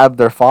 and to have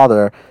their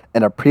father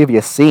in a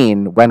previous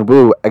scene when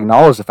Wu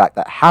acknowledged the fact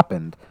that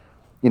happened.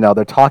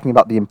 They're talking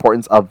about the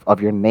importance of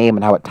your name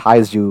and how it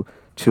ties you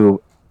to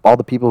all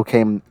the people who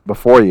came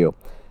before you,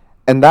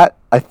 and that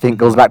I think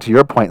goes Mm-hmm. back to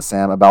your point,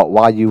 Sam, about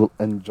why you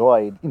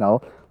enjoyed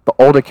the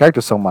older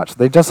characters so much.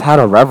 They just had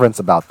a reverence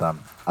about them.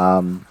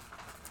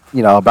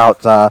 About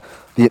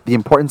the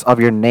importance of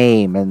your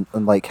name, and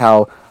like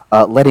how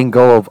letting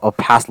go of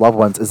past loved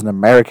ones is an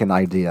American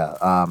idea.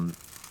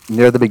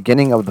 Near the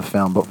beginning of the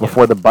film, but Yeah.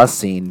 before the bus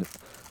scene,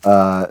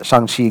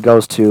 Shang Chi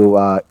goes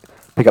to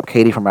pick up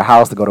Katie from her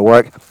house to go to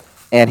work,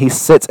 and he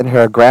sits in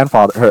her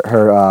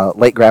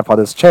late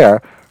grandfather's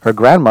chair. Her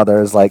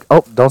grandmother is like,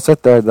 "Oh, don't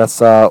sit there.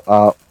 That's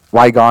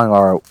Wai-Gong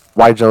or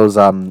Wai-Zhou's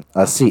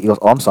seat." He goes,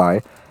 "Oh, I'm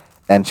sorry."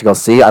 And she goes,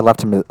 "See, I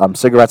left him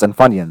cigarettes and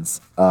Funyuns."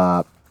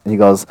 And he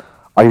goes,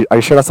 "Are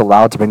you sure that's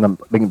allowed to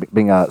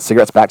bring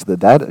cigarettes back to the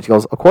dead?" And she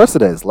goes, "Of course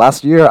it is.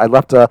 Last year I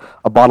left a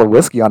bottle of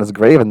whiskey on his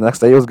grave, and the next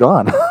day he was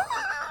gone."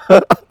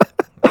 Yep.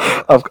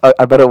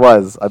 I bet it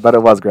was. I bet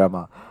it was,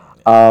 Grandma.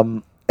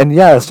 And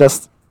yeah, it's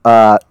just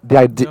the You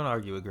idea. don't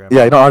argue with grandma.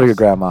 Yeah, you don't argue with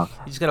Grandma.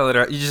 You just gotta let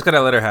her. You just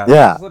gotta let her have it.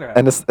 Yeah, Just let her have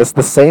and it. it's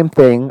the same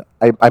thing.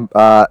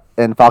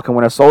 In Falcon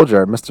Winter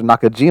Soldier, Mr.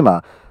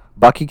 Nakajima,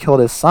 Bucky killed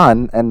his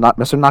son, and not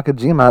Mr.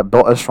 Nakajima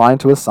built a shrine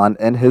to his son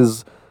in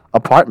his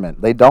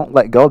apartment. They don't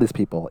let go of these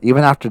people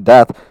even after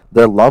death.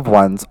 Their loved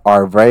ones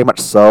are very much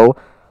so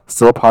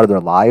still a part of their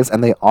lives,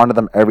 and they honor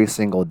them every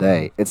single Mm-hmm.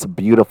 day. It's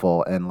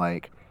beautiful, and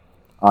I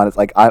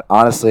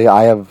honestly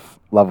I have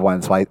loved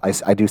ones, so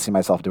I do see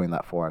myself doing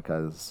that for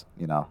because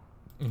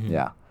Mm-hmm.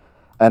 yeah,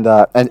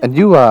 and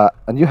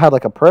you had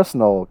like a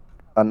personal,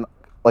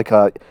 like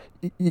a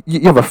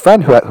you have a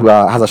friend who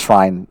has a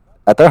shrine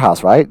at their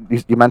house, right?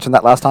 You mentioned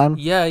that last time.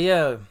 Yeah,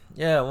 yeah,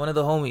 yeah. One of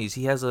the homies,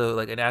 he has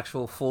an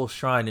actual full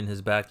shrine in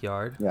his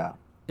backyard. Yeah,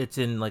 It's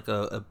in like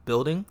a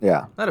building.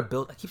 yeah, Not a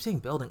build. I keep saying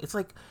building. It's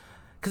like,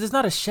 because it's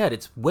not a shed.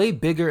 It's way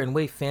bigger and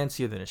way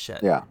fancier than a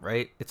shed. yeah,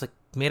 Right. It's like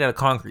made out of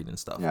concrete and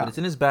stuff. yeah, But it's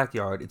in his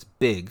backyard. It's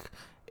big.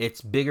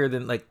 It's bigger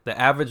than like the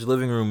average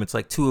living room. It's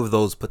like two of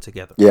those put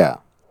together. yeah,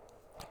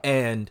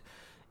 And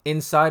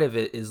inside of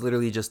it is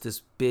literally just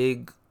this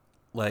big,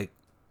 like,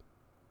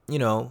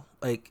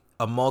 like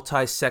a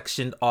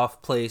multi-sectioned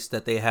off place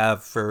that they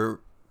have for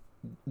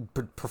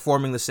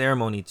performing the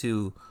ceremony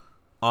to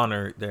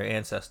honor their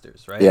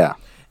ancestors, right? yeah.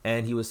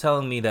 And he was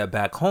telling me that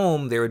back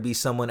home there would be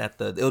someone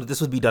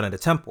this would be done at a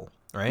temple,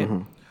 right?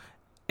 Hmm.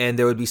 And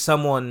there would be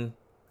someone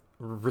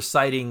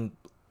reciting,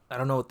 I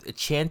don't know,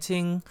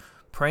 chanting,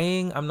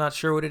 praying. I'm not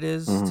sure what it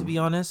is, to be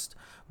honest,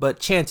 but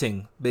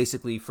chanting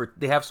basically.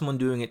 They have someone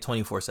doing it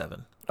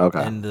 24/7,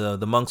 Okay. and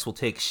the monks will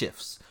take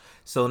shifts.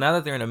 So now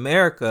that they're in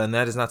America and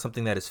that is not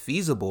something that is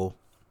feasible,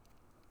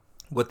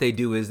 what they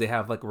do is they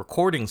have like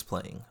recordings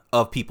playing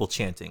of people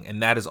chanting,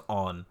 and that is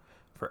on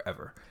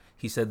forever.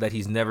 He said that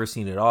he's never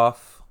seen it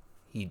off.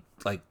 He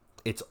like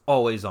it's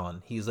always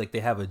on. He's like I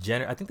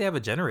think they have a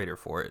generator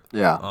for it.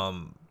 Yeah.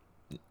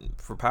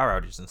 For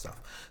power outages and stuff.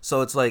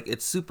 So it's like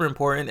it's super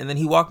important. And then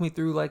he walked me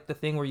through like the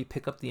thing where you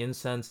pick up the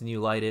incense and you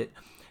light it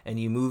and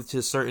you move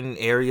to certain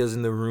areas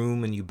in the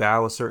room and you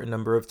bow a certain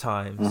number of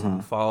times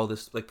and follow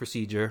this like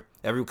procedure.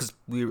 Because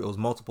it was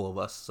multiple of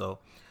us, so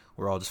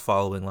we're all just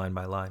following line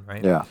by line,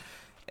 right? Yeah.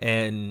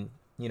 And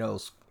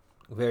it's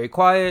very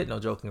quiet, no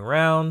joking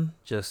around,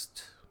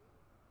 just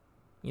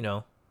you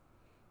know,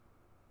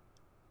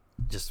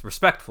 just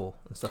respectful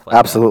and stuff like that.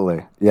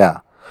 Absolutely. Yeah.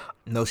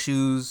 No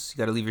shoes. You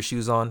got to leave your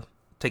shoes on.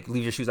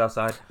 Leave your shoes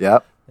outside,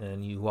 Yep.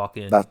 and you walk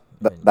in. That's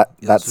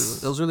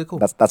it was really cool.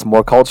 That's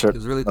more culture. It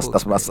was really cool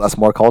That's experience.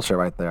 more culture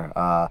right there.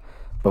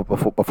 But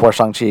before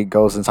Shang-Chi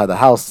goes inside the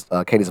house,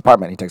 Katie's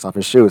apartment, he takes off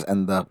his shoes,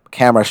 and the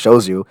camera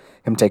shows you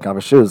him taking off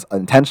his shoes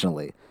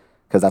intentionally,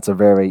 because that's a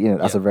very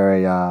that's Yeah. a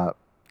very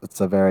it's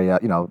a very I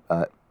don't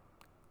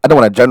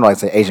want to generalize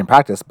say Asian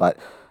practice, but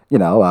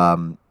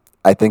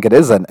I think it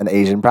is an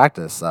Asian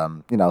practice.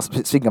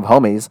 Speaking of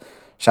homies,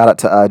 shout out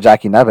to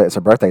Jackie Nevitt. It's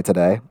her birthday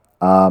today.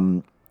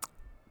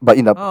 But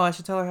Oh, I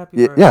should tell her happy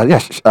yeah,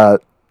 birthday. yeah.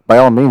 By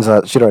all means,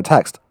 shoot her a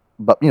text.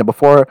 But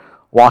before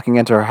walking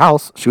into her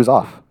house, shoes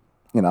off.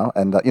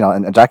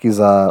 And Jackie's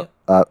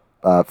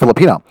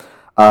Filipino.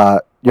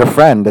 Your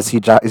friend is he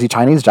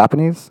Chinese,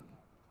 Japanese?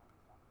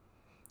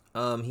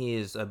 He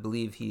is. I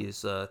believe he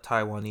is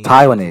Taiwanese. He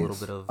has a little Taiwanese.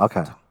 bit of.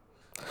 Okay.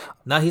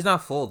 No, he's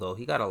not full though.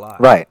 He got a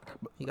lot. Right.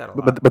 He got a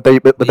But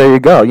lot. there you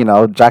go. You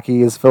know,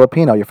 Jackie is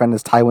Filipino. Your friend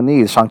is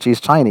Taiwanese. Shang Chi is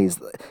Chinese.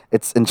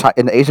 It's in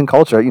Asian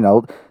culture. You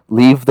know,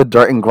 leave the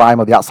dirt and grime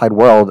of the outside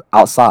world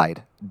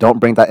outside. Don't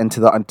bring that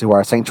into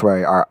our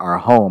sanctuary, our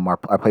home, our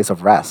place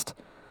of rest.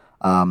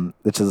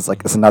 Which is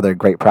like it's another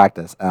great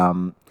practice.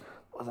 What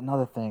was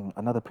another thing,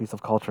 another piece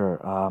of culture.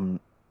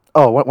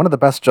 One of the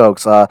best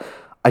jokes. I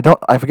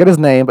forget his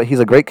name, but he's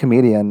a great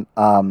comedian.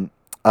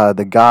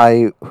 The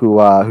guy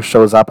who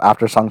shows up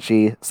after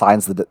Shang-Chi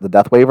signs the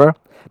death waiver,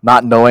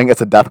 not knowing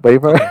it's a death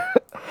waiver.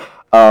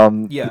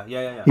 Okay.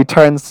 Yeah. He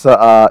turns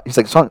to he's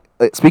like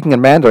speaking in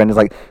Mandarin. He's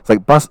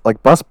like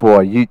bus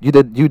boy.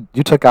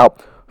 You took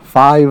out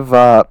five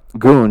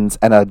goons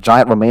and a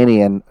giant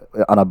Romanian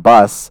on a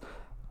bus,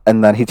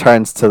 and then he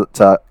turns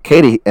to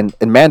Katie in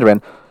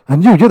Mandarin,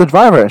 and you're the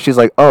driver, and she's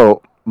like,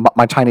 oh,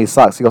 my Chinese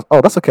sucks. He goes,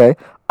 oh, that's okay.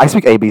 I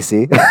speak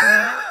ABC.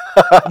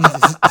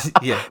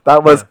 Yeah.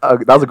 That was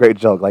a great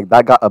joke. Like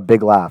that got a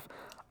big laugh.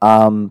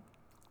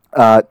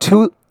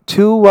 Two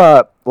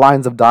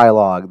lines of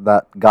dialogue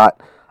that got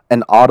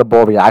an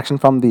audible reaction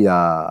from the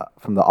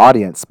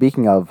audience.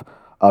 Speaking of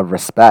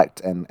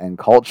respect and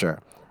culture,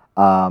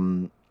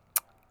 in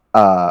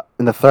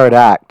the third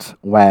act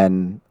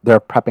when they're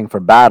prepping for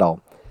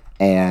battle,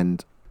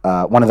 and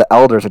one of the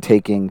elders are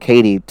taking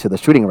Katie to the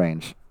shooting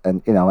range,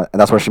 and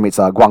that's where she meets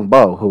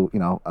Guangbo, who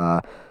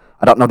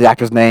I don't know the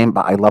actor's name,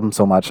 but I love him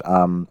so much.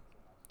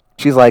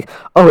 She's like,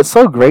 "Oh, it's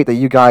so great that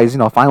you guys,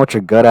 find what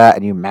you're good at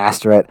and you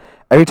master it.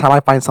 Every time I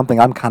find something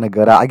I'm kind of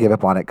good at, I give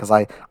up on it because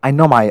I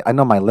know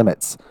my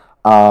limits."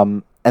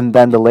 And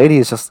then the lady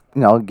is just,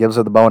 gives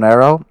her the bow and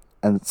arrow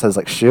and says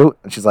like, "Shoot,"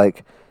 and she's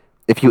like,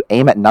 "If you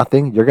aim at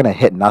nothing, you're gonna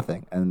hit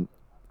nothing." And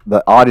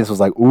the audience was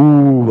like,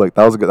 "Ooh, like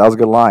that was a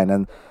good line."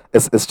 And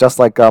it's just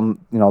like the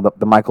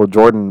Michael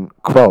Jordan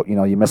quote,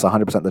 you miss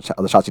 100%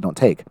 of the shots you don't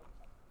take.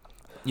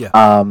 Yeah.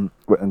 And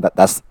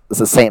it's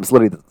the same. It's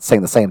literally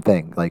saying the same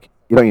thing. Like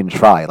you don't even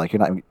try. Like you're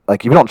not.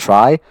 Like if you don't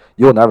try,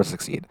 you'll never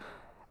succeed.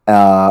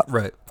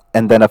 Right.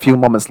 And then a few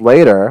moments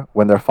later,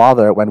 when their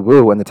father, when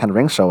Wu and the Ten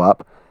Rings show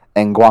up,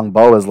 and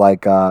Guangbo is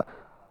like,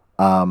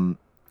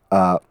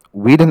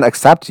 "We didn't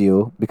accept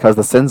you because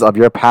the sins of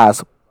your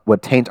past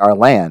would taint our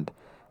land,"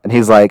 and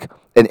he's like,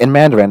 in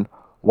Mandarin,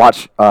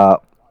 watch how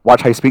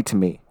you speak to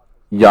me,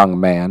 young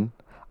man.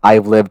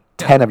 I've lived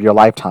 10 of your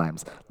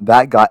lifetimes."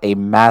 That got a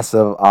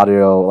massive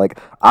audio. Like,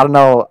 I don't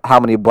know how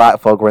many black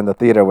folk were in the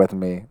theater with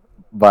me,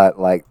 but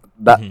like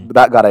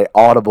that got a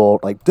audible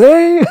like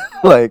dang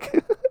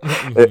like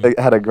it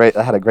had a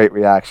great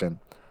reaction.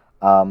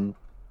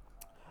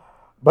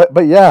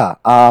 But yeah.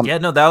 Yeah,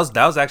 no, that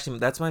was actually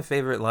that's my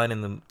favorite line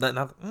in the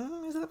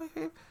is that my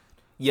favorite?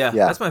 Yeah,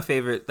 Yeah. that's my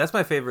favorite. That's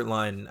my favorite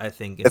line. I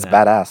think in It's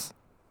badass.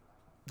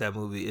 that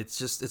movie.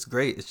 It's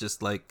great. It's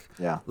just like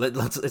Yeah.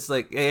 it's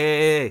like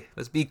hey,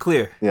 let's be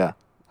clear. Yeah.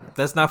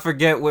 Let's not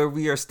forget where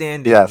we are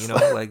standing. Yes.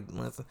 Like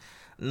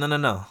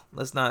no.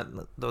 Let's not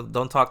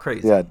don't talk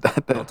crazy. Yeah.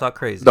 Don't talk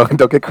crazy.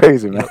 Don't get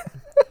crazy, man.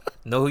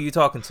 Know who you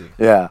talking to.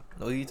 Yeah.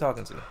 Know who you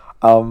talking to.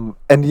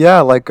 And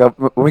yeah, like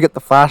when we get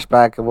the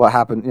flashback of what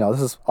happened,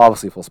 this is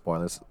obviously full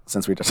spoilers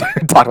since we just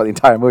talked about the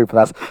entire movie for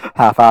the past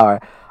half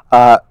hour.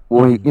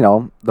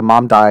 When the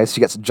mom dies, she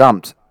gets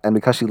jumped, and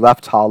because she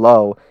left Ta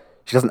Lo,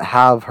 she doesn't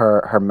have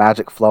her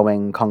magic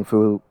flowing kung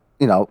fu.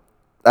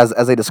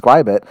 As they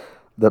describe it,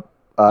 the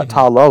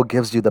Ta Lo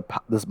gives you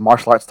this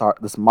martial arts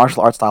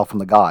style from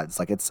the gods.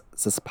 Like it's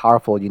this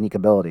powerful, unique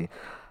ability,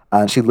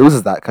 and she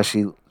loses that because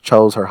she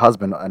chose her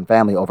husband and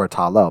family over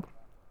Ta Lo,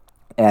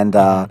 and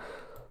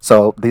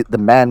so the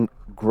men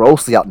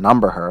grossly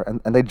outnumber her,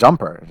 and they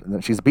jump her, and then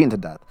she's beaten to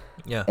death.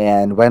 Yeah.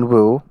 And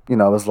Wenwu,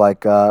 was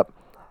like,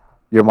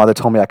 your mother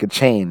told me I could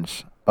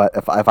change, but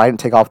if I didn't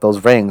take off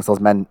those rings, those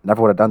men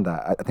never would have done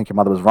that. I think your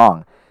mother was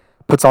wrong.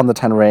 Puts on the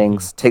 10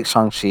 rings, takes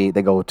Shang-Chi,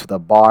 they go to the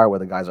bar where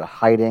the guys are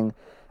hiding,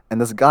 and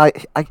this guy,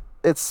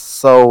 it's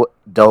so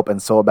dope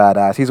and so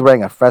badass. He's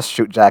wearing a fresh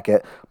suit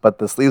jacket, but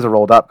the sleeves are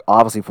rolled up,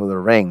 obviously for the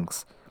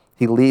rings.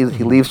 He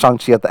leaves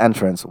Shang-Chi at the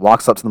entrance,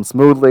 walks up to them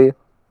smoothly,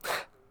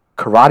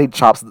 karate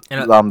chops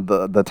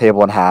the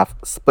table in half,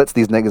 splits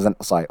these niggas in.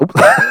 Sorry, oops.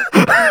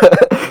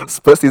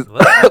 Splits these.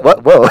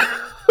 What? Whoa.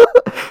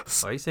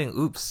 Why are you saying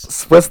oops?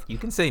 Splits. You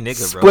can say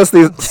nigga, bro. Splits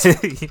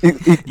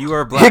these. You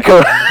are black. You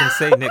can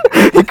say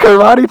nigga. He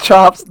karate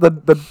chops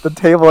the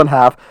table in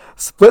half,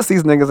 splits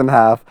these niggas in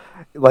half.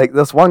 Like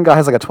this one guy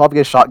has like a 12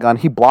 gauge shotgun.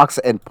 He blocks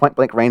it in point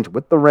blank range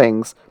with the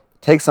rings,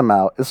 takes him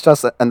out. It's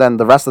just, and then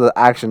the rest of the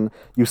action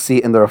you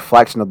see in the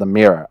reflection of the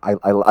mirror.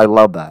 I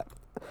love that.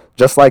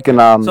 Just like in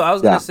So I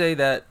was gonna say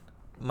that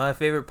my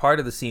favorite part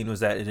of the scene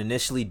was that it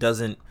initially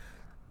doesn't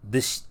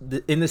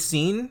in the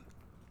scene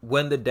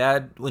when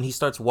he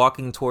starts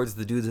walking towards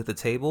the dudes at the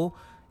table.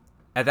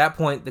 At that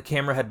point, the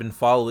camera had been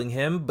following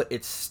him, but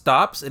it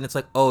stops and it's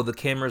like, oh, the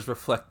camera's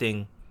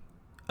reflecting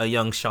a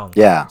young Shang.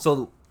 Yeah.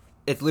 So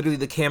it's literally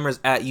the camera's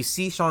you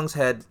see Shang's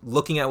head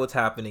looking at what's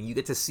happening. You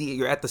get to see it.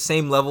 You're at the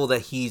same level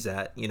that he's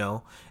at,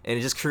 and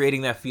it's just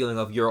creating that feeling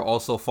of you're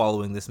also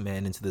following this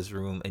man into this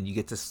room, and you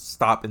get to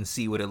stop and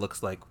see what it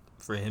looks like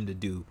for him to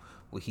do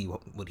what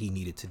he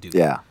needed to do.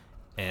 Yeah.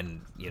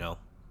 And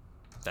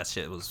that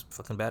shit was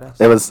fucking badass.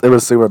 It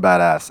was super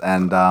badass,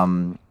 and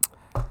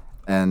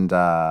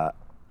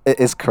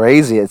it's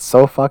crazy. It's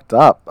so fucked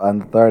up. On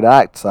the third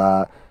act,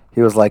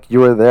 he was like, "You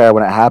were there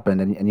when it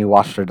happened, and you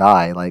watched her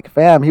die." Like,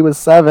 fam, he was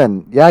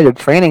 7. Yeah, you're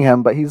training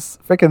him, but he's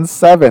freaking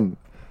 7.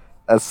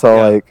 And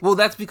so like, well,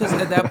 that's because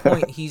at that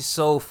point he's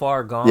so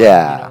far gone.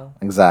 Yeah,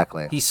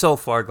 exactly. He's so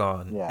far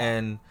gone. Yeah.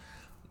 And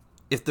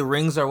if the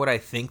rings are what I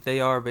think they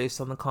are based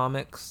on the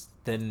comics,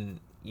 then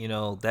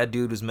that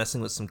dude was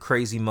messing with some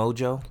crazy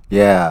mojo.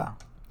 Yeah.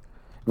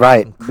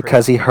 Right,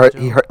 because he heard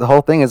the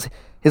whole thing is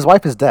his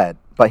wife is dead,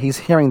 but he's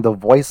hearing the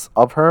voice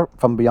of her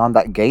from beyond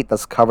that gate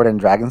that's covered in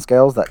dragon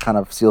scales that kind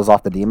of seals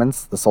off the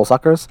demons, the soul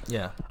suckers.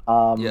 Yeah.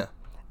 Yeah.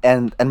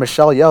 And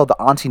Michelle Yeoh, the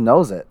auntie,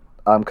 knows it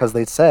because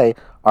they say,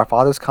 "Our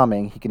father's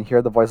coming. He can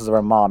hear the voices of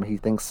our mom. He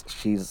thinks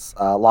she's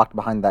locked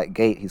behind that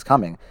gate. He's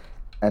coming."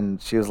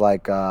 And she was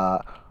like,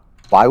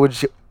 "Why would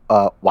he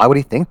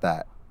think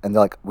that?" And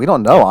they're like, "We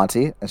don't know,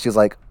 auntie." And she's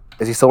like,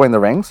 "Is he still wearing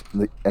the rings?"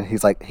 And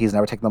he's like, "He's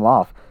never taken them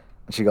off."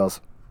 And she goes,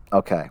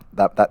 "Okay,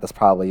 that's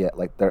probably it."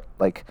 Like they're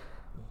like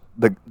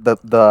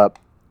that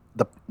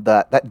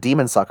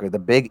demon sucker, the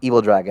big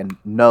evil dragon,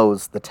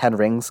 knows the 10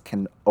 rings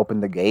can open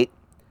the gate,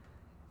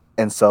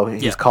 and so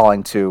he's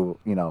calling to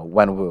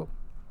Wenwu.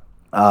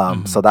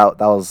 So that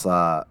was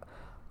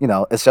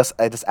it just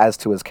adds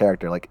to his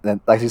character. Like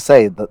you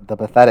say, the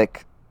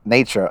pathetic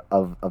nature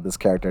of this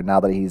character now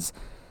that he's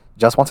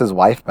just wants his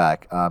wife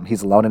back.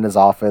 He's alone in his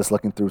office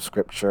looking through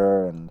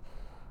scripture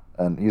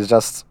and he's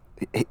just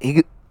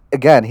he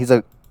again,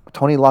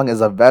 Tony Leung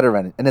is a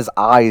veteran. In his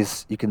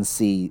eyes, you can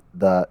see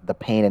the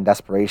pain and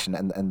desperation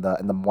and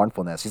the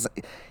mournfulness.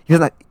 He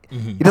doesn't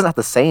have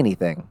to say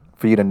anything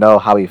for you to know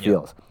how he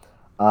feels.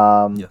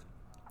 You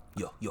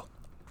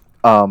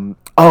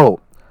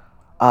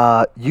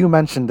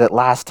mentioned it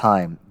last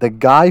time. The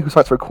guy who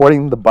starts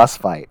recording the bus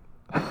fight.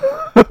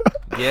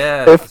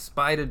 Yeah,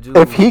 Spider Dude.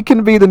 If he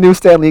can be the new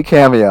Stan Lee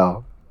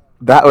cameo,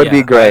 that would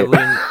be great.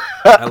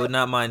 I would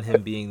not mind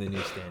him being the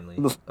new Stanley.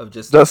 Of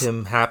just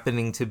him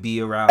happening to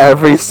be around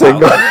every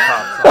single.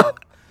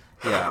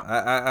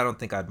 Yeah, I don't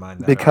think I'd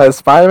mind that. Because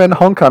Spider-Man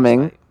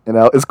Homecoming,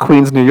 is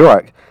Queens, New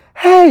York.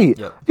 Hey,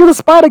 you're the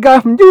Spider guy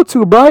from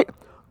YouTube, right?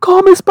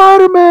 Call me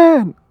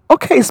Spider-Man.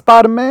 Okay,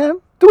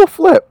 Spider-Man, do a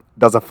flip.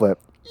 Does a flip.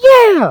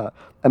 Yeah.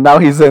 And now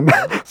he's in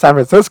San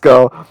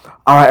Francisco.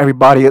 All right,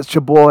 everybody, it's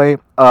your boy.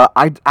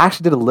 I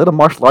actually did a little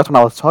martial arts when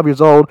I was 12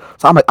 years old,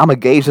 so I'm gonna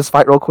gauge this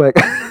fight real quick.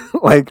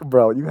 Like,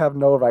 bro, you have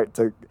no right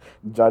to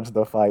judge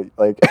the fight.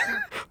 Like,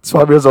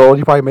 12 years old,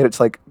 you probably made it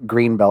to like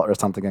green belt or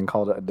something and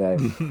called it a day.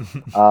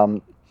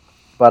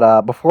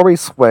 But before we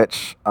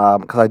switch,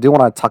 because I do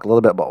want to talk a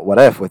little bit about What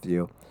If with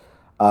you,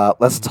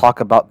 let's talk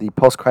about the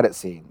post-credit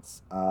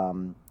scenes,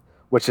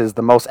 which is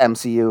the most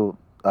MCU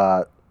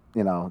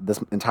this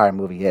entire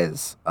movie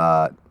is,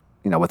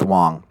 with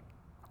Wong.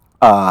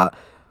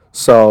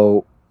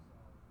 So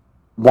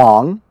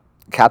Wong,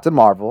 Captain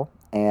Marvel,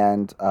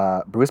 and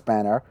Bruce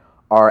Banner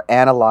are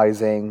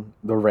analyzing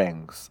the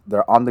rings.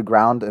 They're on the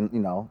ground and,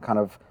 kind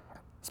of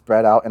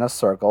spread out in a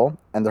circle,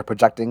 and they're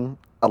projecting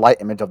a light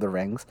image of the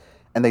rings.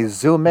 And they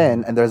zoom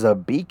in, and there's a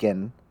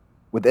beacon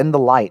within the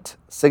light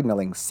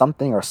signaling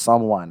something or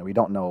someone. We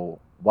don't know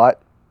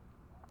what,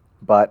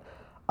 but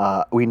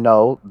we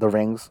know the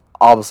rings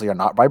obviously are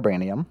not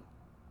vibranium.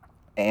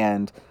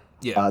 And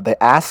they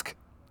ask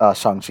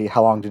Shang Chi,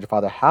 "How long did your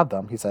father have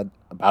them?" He said,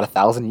 "About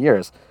 1,000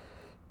 years."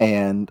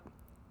 And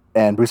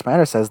Bruce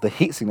Banner says the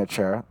heat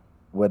signature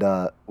would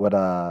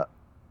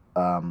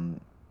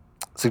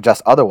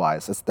suggest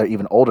otherwise. They're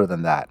even older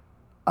than that.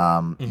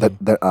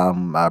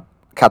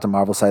 Captain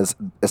Marvel says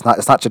it's not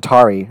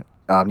Chitauri,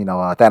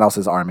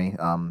 Thanos' army.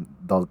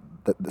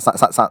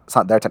 It's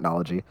not their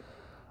technology.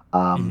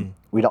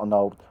 We don't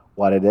know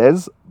what it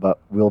is, but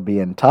we'll be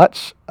in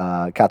touch.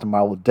 Captain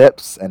Marvel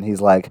dips, and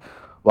he's like,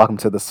 "Welcome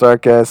to the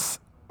circus,"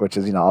 which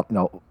is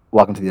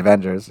welcome to the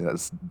Avengers.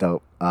 It's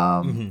dope.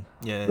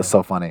 It's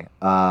so funny.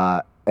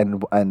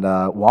 And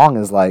Wong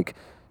is like,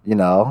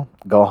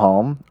 go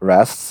home,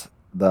 rest.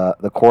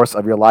 The course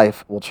of your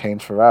life will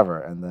change forever.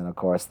 And then of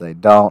course they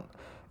don't.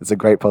 It's a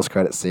great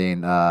post-credit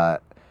scene.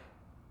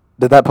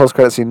 Did that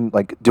post-credit scene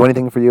like do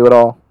anything for you at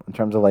all in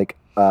terms of like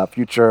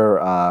future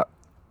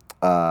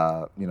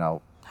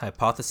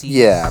hypotheses?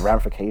 Yeah,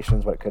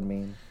 ramifications, what it could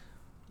mean.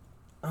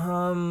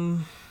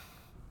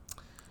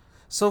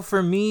 So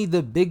for me,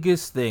 the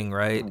biggest thing,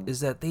 right, is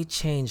that they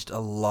changed a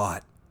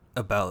lot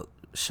about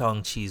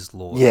Shang-Chi's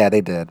lore. Yeah,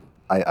 they did.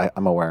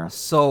 I'm aware.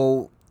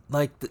 So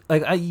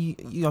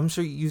I'm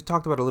sure you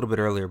talked about it a little bit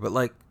earlier, but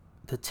like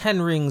the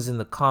 10 rings in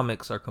the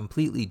comics are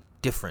completely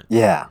different.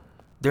 Yeah.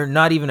 They're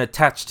not even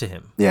attached to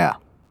him. Yeah.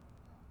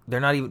 They're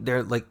not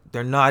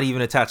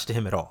even attached to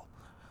him at all.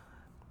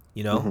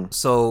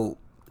 So,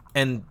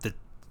 and the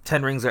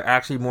 10 rings are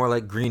actually more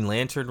like Green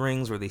Lantern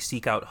rings where they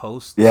seek out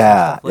hosts.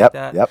 Yeah. And stuff like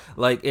that. Yep.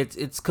 Like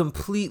it's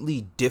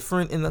completely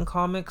different in the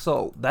comic.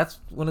 So that's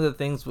one of the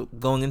things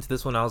going into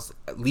this one. I was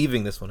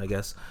leaving this one, I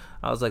guess.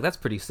 I was like, that's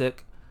pretty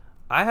sick.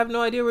 I have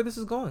no idea where this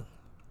is going.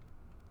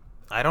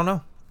 I don't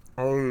know.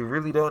 I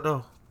really don't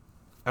know.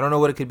 I don't know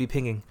what it could be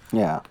pinging.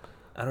 Yeah.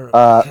 I don't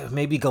know.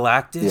 Maybe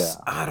Galactus. Yeah.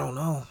 I don't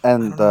know.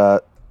 And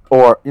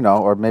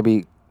or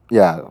maybe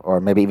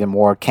or maybe even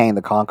more Kang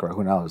the Conqueror.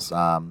 Who knows?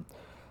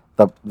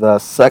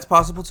 That's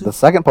possible too. The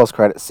second post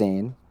credit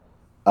scene,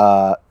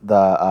 the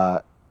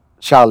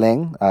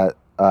Xiaoling,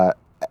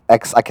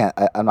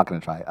 I'm not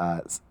gonna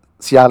try.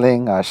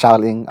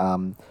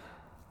 Xiaoling,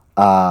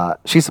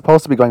 she's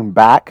supposed to be going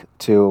back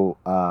to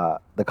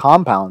the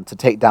compound to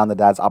take down the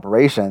dad's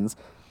operations,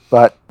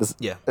 but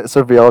it's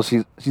revealed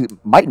she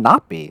might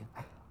not be,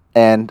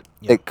 and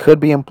it could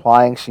be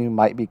implying she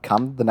might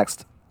become the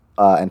next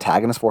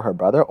antagonist for her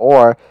brother,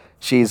 or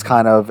she's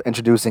kind of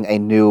introducing a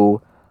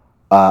new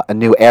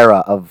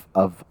era of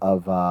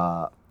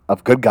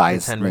good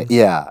guys.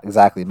 Yeah,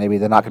 exactly. Maybe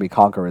they're not going to be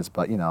conquerors,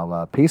 but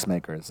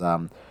peacemakers.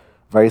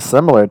 Very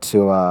similar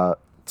to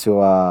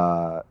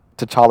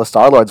T'Challa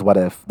Star-Lord's What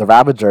If. The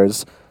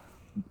Ravagers,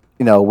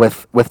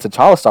 with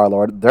T'Challa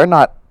Star-Lord, they're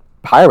not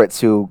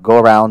pirates who go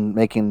around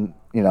making,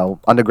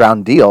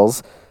 underground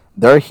deals.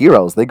 They're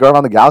heroes. They go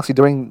around the galaxy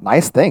doing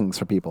nice things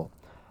for people.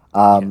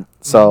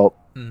 So,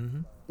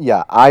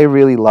 I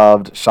really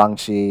loved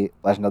Shang-Chi,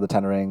 Legend of the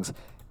Ten Rings.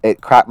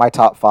 It cracked my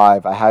top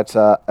 5. I had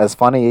to, as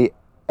funny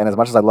and as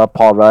much as I love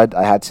Paul Rudd,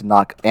 I had to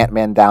knock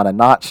Ant-Man down a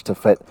notch to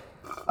fit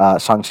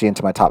Shang-Chi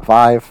into my top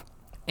 5.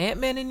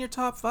 Ant-Man in your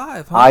top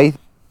 5, huh? I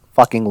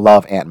fucking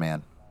love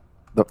Ant-Man.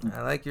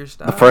 I like your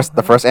style.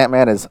 The first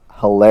Ant-Man is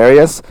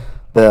hilarious.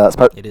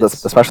 The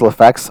special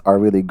effects are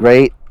really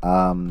great.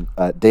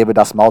 David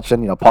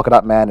Dastmalchian, Polka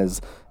Dot Man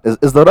is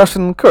the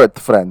Russian Kurt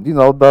friend.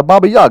 The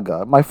Baba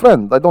Yaga, my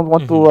friend. I don't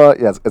want to.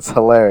 Yes, it's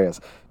hilarious.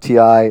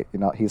 T.I.,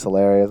 he's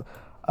hilarious.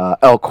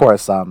 Of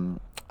course. Oh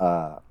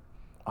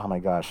my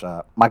gosh,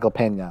 Michael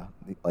Pena.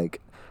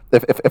 Like,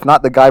 if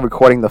not the guy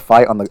recording the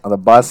fight on the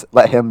bus,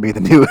 let him be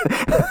the new.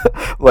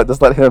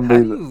 Let him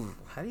be.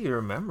 How do you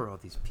remember all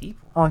these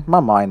people? Oh,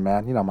 my mind,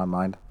 man. You know my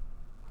mind.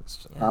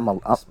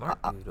 I'm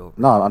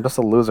just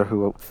a loser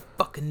who.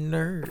 Fucking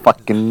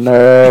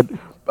nerd.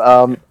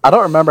 I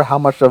don't remember how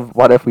much of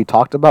What If we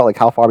talked about, like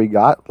how far we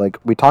got. Like,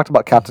 we talked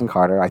about Captain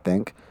Carter, I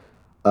think.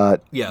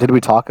 Did we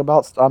talk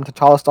about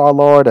T'Challa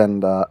Star-Lord?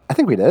 And I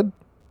think we did.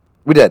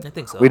 We did. I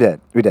think so. We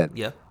did.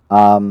 Yeah.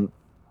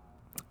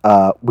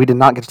 We did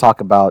not get to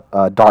talk about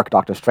Dark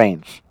Doctor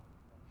Strange.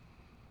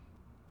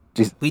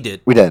 Jeez. We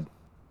did.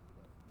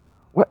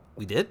 What?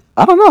 We did?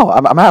 I don't know.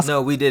 I'm asking.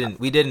 No, we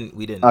didn't.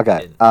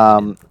 Okay.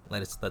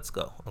 Let's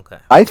go. Okay.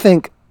 I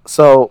think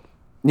so.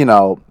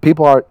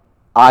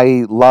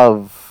 I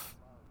love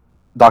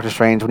Doctor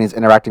Strange when he's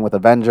interacting with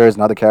Avengers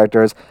and other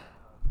characters,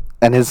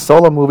 and his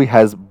solo movie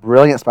has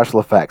brilliant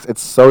special effects.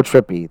 It's so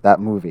trippy, that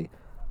movie.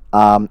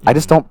 I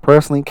just don't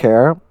personally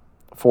care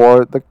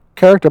for the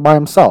character by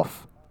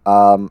himself.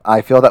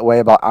 I feel that way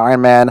about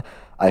Iron Man.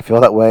 I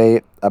feel that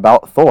way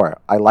about Thor.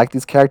 I like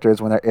these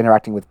characters when they're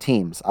interacting with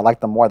teams. I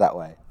like them more that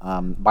way.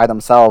 By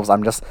themselves,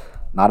 I'm just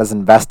not as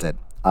invested.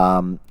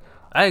 I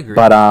agree.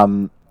 But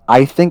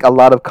I think a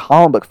lot of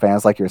comic book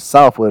fans like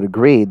yourself would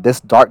agree this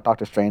Dark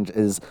Doctor Strange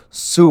is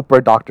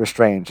super Doctor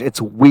Strange.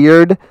 It's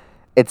weird.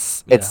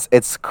 It's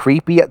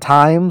creepy at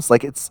times.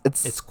 Like it's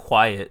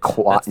quiet.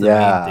 That's the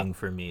main thing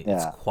for me. Yeah.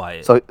 It's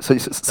quiet.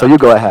 So you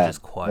go ahead. It's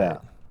quiet.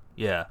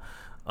 Yeah.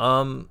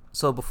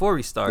 So before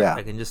we start,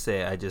 I can just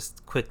say I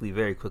just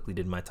very quickly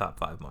did my top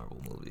 5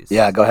 Marvel movies.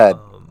 Yeah, go ahead.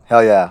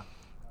 Hell yeah.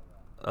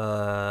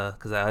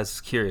 Because I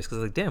was curious. Because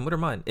like, damn, what are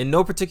mine? In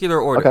no particular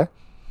order. Okay.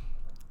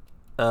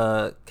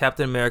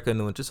 Captain America and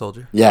the Winter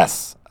Soldier.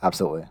 Yes,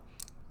 absolutely.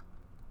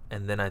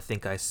 And then I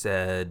think I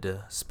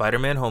said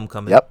Spider-Man: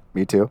 Homecoming. Yep,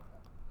 me too.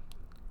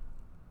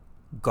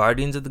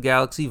 Guardians of the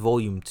Galaxy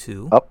Volume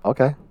 2. Oh,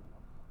 okay.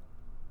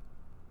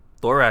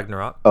 Thor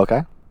Ragnarok.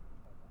 Okay.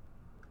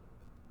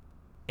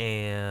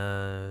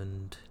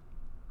 And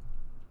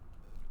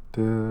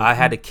I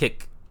had to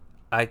kick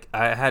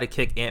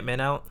Ant-Man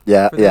out.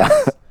 Yeah.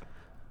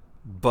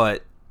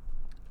 But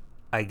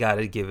I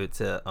gotta give it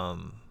to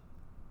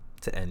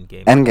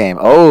Endgame. Endgame.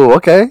 Oh,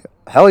 okay.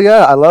 Hell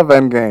yeah, I love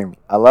Endgame.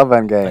 I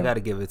gotta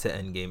give it to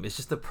Endgame. It's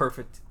just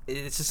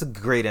it's just a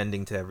great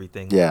ending to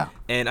everything. Yeah.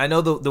 And I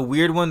know the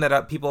weird one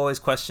that people always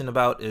question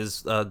about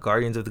is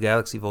Guardians of the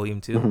Galaxy Volume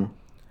 2.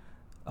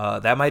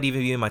 Mm-hmm. That might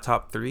even be in my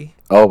top 3.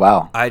 Oh,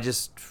 wow. I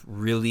just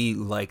really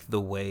like the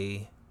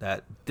way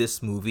that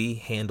this movie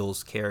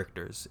handles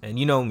characters. And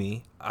you know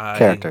me.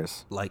 I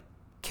like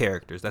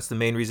characters. That's the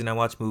main reason I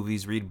watch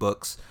movies, read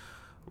books,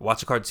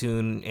 watch a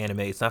cartoon, anime.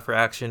 It's not for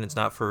action. It's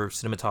not for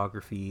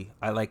cinematography.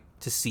 I like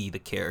to see the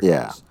characters.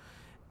 Yeah.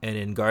 And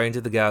in Guardians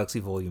of the Galaxy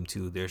Volume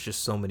 2, there's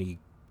just so many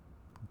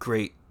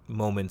great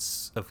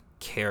moments of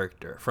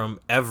character from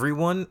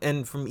everyone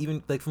and from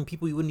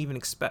people you wouldn't even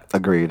expect.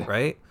 Agreed.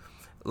 Right?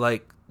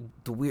 Like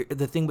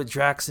the thing with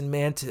Drax and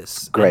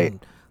Mantis. Great.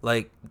 And,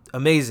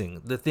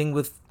 amazing. The thing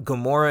with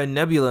Gamora and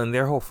Nebula and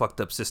their whole fucked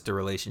up sister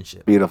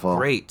relationship. Beautiful.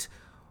 Great.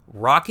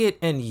 Rocket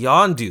and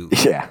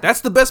Yondu. Yeah.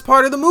 That's the best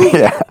part of the movie.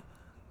 Yeah.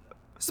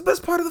 It's the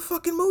best part of the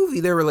fucking movie,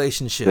 their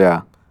relationship.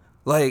 Yeah.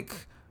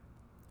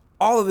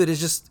 All of it is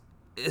just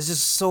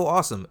so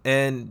awesome.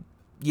 And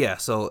yeah.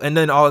 So and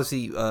then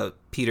obviously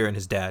Peter and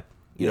his dad.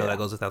 You know Yeah. that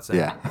goes without saying.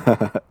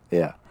 Yeah.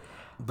 Yeah.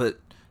 But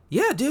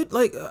yeah, dude,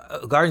 like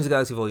Guardians of the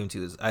Galaxy Volume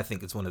 2 is, I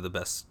think it's one of the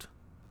best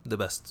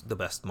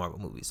Marvel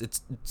movies.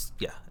 It's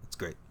yeah, it's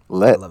great. I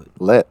Lit. love it.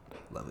 Lit.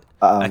 Love it.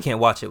 I Um, can't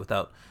watch it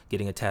without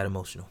getting a tad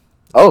emotional.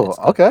 oh, It's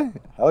good. okay.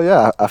 Hell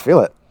yeah. I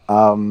feel it.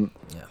 Yeah.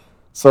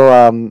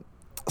 So,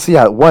 so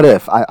yeah, What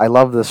If? I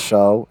love this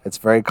show. It's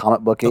very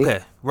comic booky.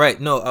 Okay.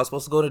 Right. No, I was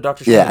supposed to go to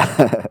Doctor Strange.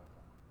 Yeah.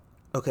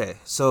 Okay.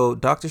 So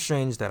Doctor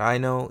Strange that I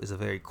know is a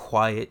very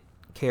quiet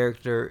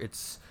character.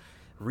 It's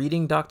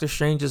reading Doctor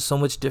Strange is so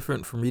much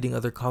different from reading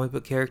other comic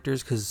book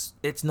characters because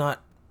it's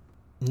not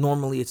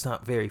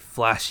very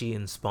flashy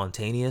and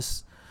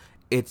spontaneous.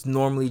 It's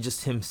normally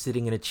just him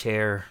sitting in a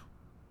chair,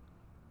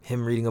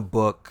 him reading a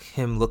book,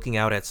 him looking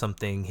out at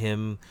something,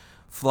 him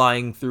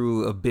flying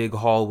through a big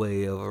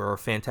hallway or a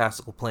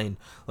fantastical plane.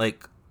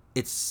 Like,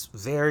 it's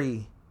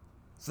very,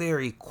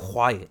 very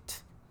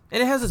quiet.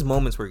 And it has its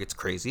moments where it gets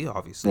crazy,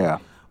 obviously. Yeah.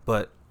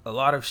 But a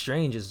lot of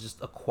Strange is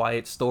just a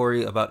quiet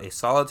story about a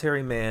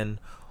solitary man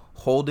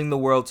holding the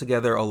world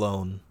together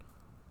alone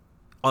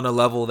on a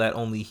level that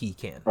only he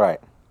can.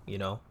 Right. You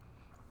know?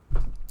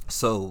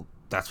 So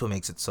that's what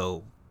makes it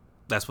so.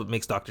 That's what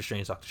makes Doctor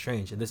Strange Doctor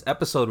Strange. In this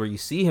episode where you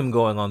see him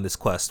going on this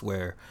quest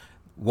where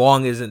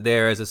Wong isn't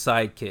there as a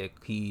sidekick,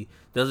 he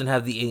doesn't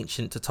have the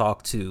Ancient to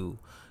talk to,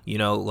 you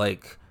know,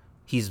 like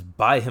he's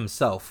by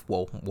himself.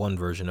 Well, one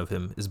version of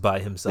him is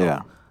by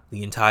himself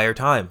the entire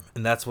time.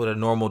 And that's what a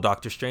normal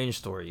Doctor Strange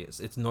story is.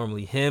 It's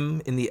normally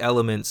him in the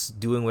elements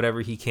doing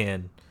whatever he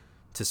can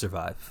to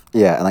survive.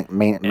 Yeah, and like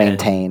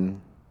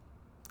maintain.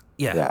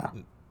 Yeah.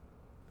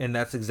 And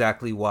that's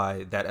exactly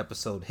why that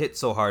episode hit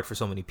so hard for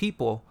so many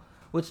people,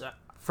 which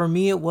for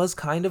me it was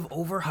kind of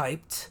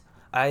overhyped.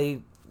 I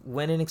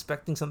went in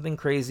expecting something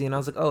crazy, and I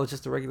was like, "Oh, it's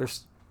just a regular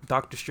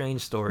Doctor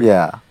Strange story."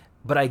 Yeah.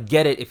 But I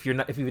get it if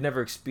you've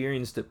never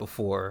experienced it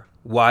before.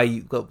 Why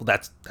you go? Well,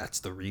 that's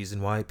the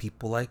reason why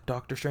people like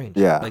Doctor Strange.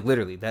 Yeah. Like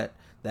literally, that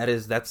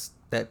is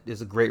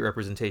a great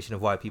representation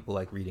of why people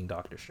like reading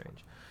Doctor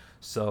Strange.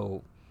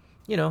 So,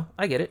 you know,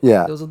 I get it.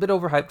 Yeah. It was a bit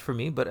overhyped for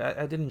me, but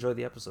I did enjoy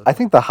the episode. I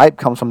think the hype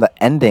comes from the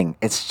ending.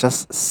 It's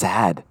just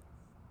sad.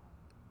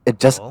 It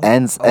just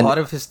ends. A lot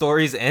of his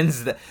stories end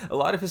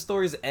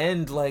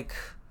like,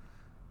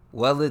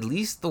 well, at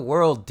least the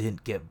world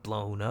didn't get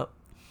blown up.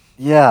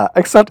 Yeah,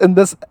 except in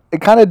this,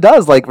 it kind of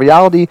does. Like,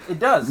 reality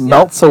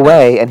melts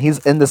away, and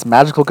he's in this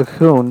magical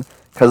cocoon,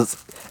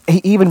 because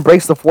he even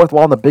breaks the fourth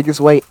wall in the biggest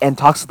way and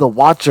talks to the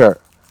Watcher,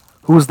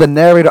 who's the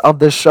narrator of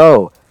this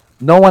show.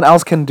 No one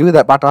else can do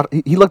that. But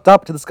he looked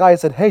up to the sky and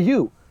said, "Hey,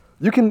 you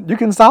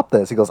can stop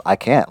this." He goes, "I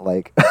can't."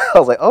 Like, I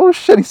was like, "Oh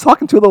shit, he's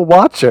talking to the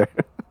Watcher."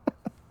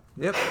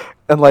 Yep.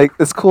 And like,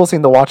 it's cool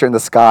seeing the Watcher in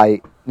the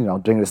sky, you know,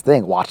 doing this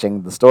thing,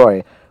 watching the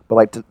story. But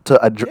like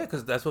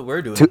because that's what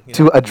we're doing.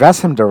 To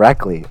address him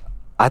directly,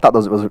 I thought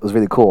that was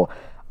really cool.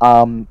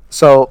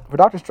 So for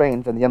Doctor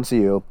Strange and the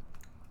MCU,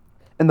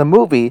 in the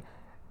movie,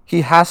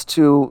 he has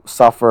to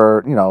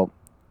suffer. You know,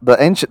 the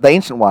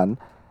ancient one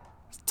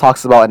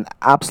talks about an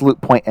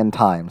absolute point in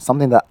time,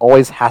 something that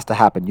always has to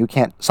happen. You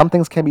can't. Some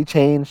things can be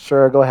changed.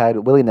 Sure, go ahead,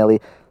 willy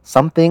nilly.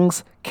 Some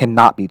things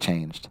cannot be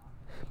changed.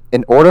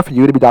 In order for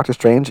you to be Doctor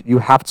Strange, you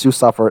have to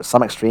suffer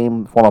some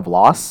extreme form of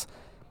loss.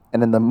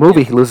 And in the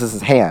movie, he loses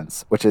his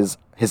hands, which is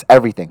his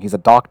everything. He's a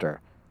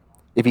doctor.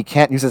 If he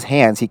can't use his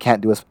hands, he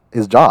can't do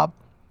his job.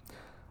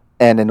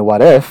 And in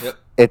What If,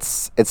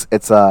 it's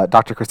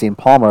Dr. Christine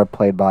Palmer,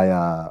 played by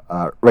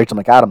Rachel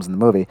McAdams in the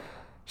movie.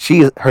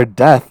 Her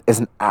death is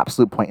an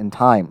absolute point in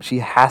time. She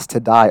has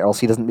to die, or else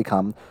he doesn't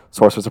become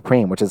Sorcerer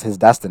Supreme, which is his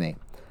destiny.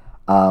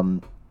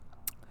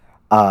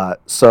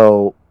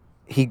 So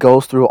he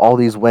goes through all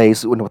these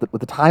ways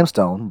with the Time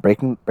Stone,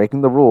 breaking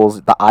the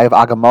rules, the Eye of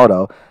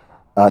Agamotto,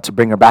 to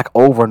bring her back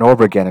over and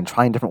over again and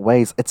trying different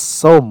ways. It's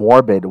so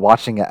morbid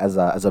watching it as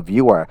a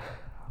viewer.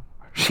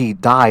 She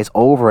dies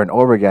over and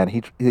over again.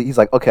 He's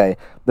like, okay,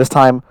 this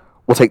time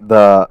we'll take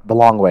the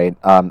long way,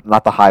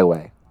 not the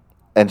highway.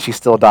 And she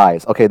still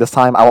dies. Okay, this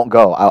time I won't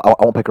go. I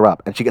won't pick her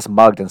up. And she gets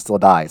mugged and still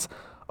dies.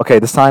 Okay,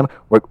 this time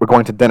we're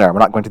going to dinner. We're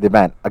not going to the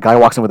event. A guy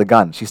walks in with a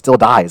gun. She still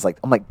dies. Like,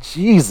 I'm like,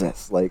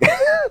 Jesus, like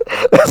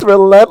that's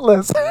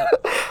relentless.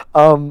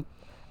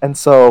 And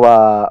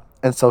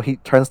so he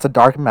turns to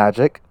dark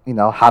magic. You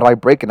know, how do I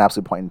break an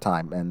absolute point in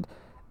time?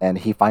 And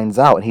he finds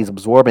out, and he's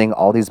absorbing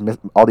all these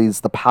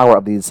the power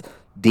of these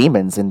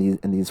demons in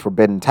these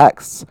forbidden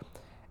texts.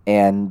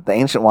 And the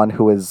Ancient One,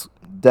 who is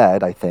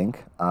dead, I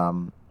think.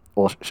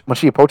 When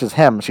she approaches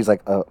him, she's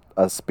like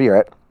a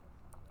spirit.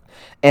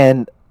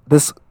 And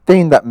this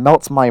thing that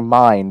melts my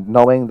mind,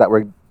 knowing that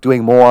we're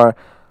doing more,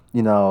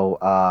 you know,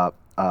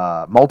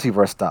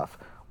 multiverse stuff.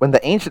 When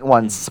the Ancient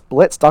One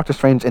splits Doctor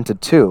Strange into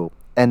two,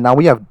 and now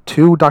we have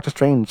two Doctor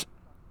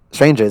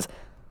Stranges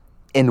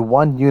in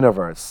one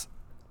universe,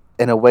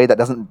 in a way that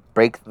doesn't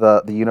break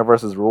the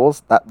universe's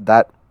rules.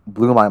 That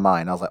blew my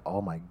mind. I was like,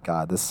 oh my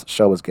god, this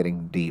show is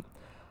getting deep.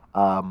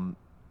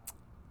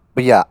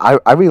 But yeah,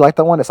 I really like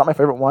that one. It's not my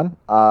favorite one.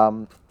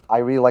 I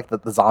really like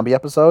the zombie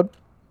episode.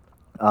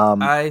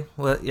 I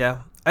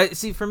I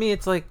see. For me,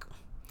 it's like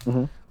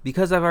Mm-hmm.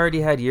 because I've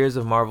already had years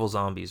of Marvel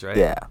zombies, right?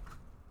 Yeah.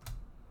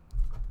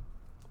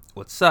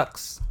 What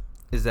sucks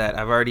is that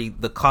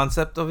the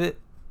concept of it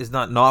is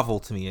not novel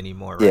to me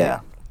anymore, right?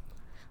 Yeah.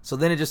 So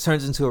then it just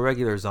turns into a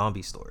regular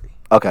zombie story.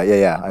 Okay.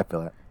 Yeah. I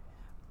feel it.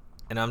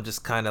 And I'm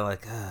just kind of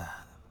like,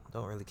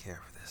 don't really care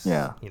for this.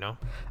 Yeah. You know?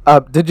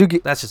 Did you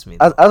get That's just me.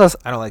 as I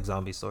don't like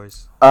zombie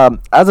stories.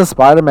 as a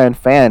Spider-Man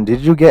fan?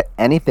 Did you get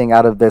anything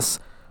out of this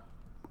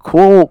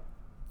cool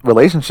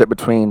relationship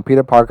between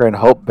Peter Parker and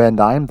Hope Van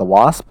Dyne, the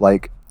Wasp?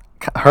 Like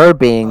her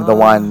being the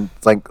one,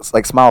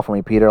 like smile for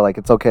me, Peter. Like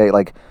it's okay.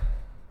 Like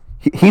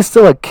he's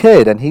still a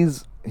kid, and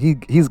he's he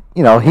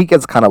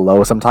gets kind of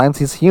low sometimes.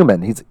 He's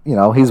human. He's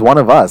one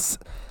of us.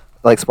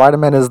 Like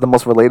Spider-Man is the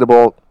most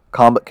relatable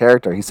comic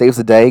character. He saves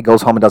the day,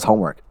 goes home and does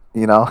homework.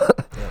 Yeah.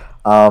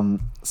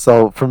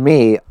 So for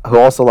me, who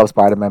also loves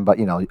Spider-Man, but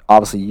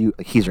obviously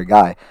he's your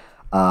guy.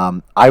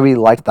 I really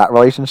liked that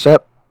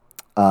relationship.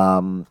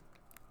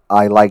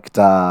 I liked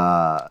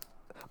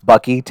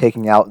Bucky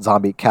taking out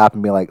Zombie Cap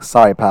and being like,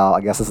 "Sorry, pal.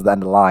 I guess this is the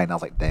end of the line." I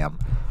was like, "Damn."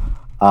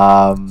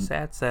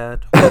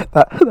 Sad.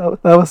 That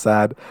was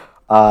sad.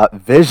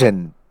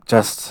 Vision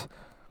just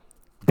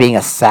being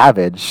a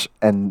savage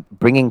and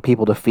bringing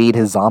people to feed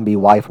his zombie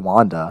wife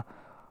Wanda,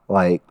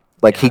 like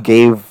he Yeah.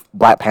 gave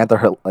Black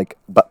Panther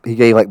but he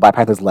gave like Black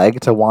Panther's leg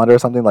to Wanda or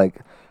something. Like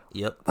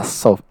Yep. that's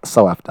so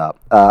effed up.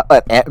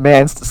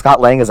 Ant-Man, Scott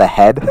Lang is a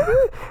head,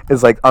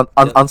 is like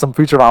on some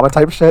Futurama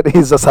type shit.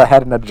 He's just a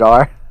head in a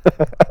jar.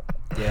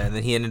 Yeah, and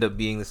then he ended up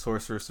being the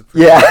Sorcerer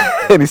Supreme.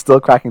 Yeah, and he's still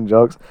cracking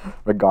jokes,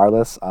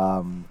 regardless.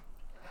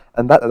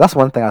 And that's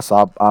one thing I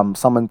saw.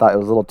 Someone thought it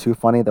was a little too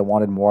funny. They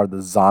wanted more of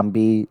the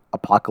zombie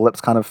apocalypse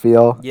kind of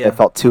feel. Yeah, it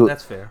felt too.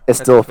 That's fair. It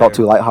still felt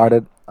too fair.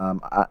 lighthearted.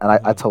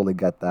 I totally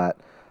get that.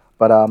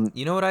 But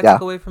You know what I yeah.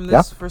 took away from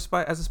this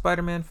as a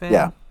Spider-Man fan?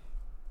 Yeah.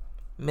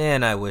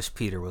 Man, I wish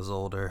Peter was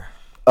older.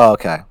 Oh,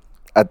 okay.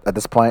 At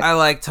this point. I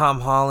like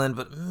Tom Holland,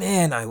 but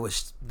man, I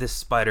wish this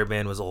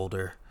Spider-Man was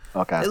older.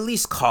 Okay. At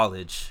least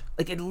college.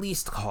 Like, at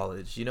least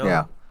college, you know?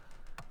 Yeah.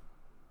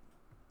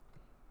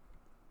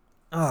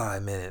 Oh,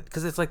 man.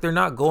 Because it's like they're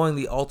not going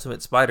the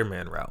Ultimate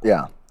Spider-Man route.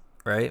 Yeah.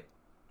 Right?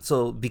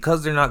 So,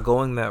 because they're not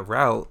going that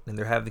route and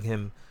they're having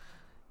him...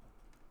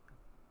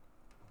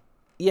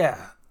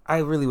 Yeah, I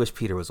really wish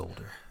Peter was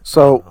older.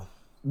 So,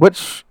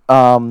 which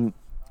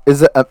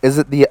is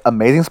it the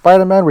Amazing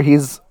Spider-Man where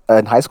he's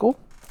in high school?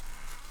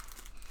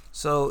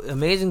 So,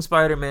 Amazing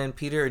Spider-Man,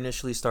 Peter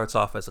initially starts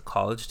off as a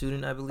college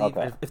student, I believe.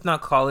 Okay. If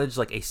not college,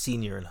 like a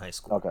senior in high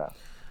school. Okay.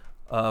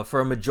 For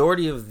a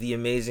majority of the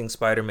Amazing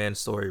Spider-Man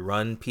story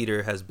run,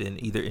 Peter has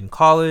been either in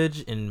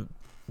college, in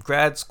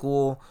grad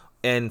school,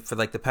 and for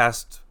like the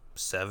past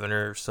 7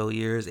 or so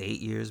years,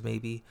 8 years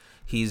maybe,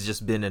 he's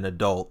just been an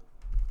adult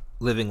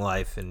living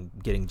life and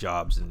getting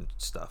jobs and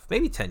stuff.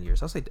 Maybe 10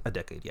 years. I'll say a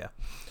decade, yeah.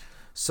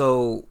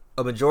 So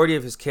a majority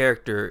of his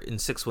character in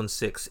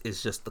 616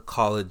 is just the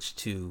college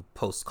to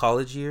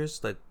post-college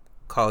years, like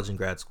college and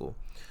grad school.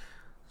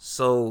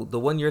 So the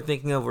one you're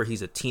thinking of where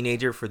he's a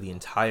teenager for the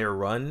entire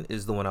run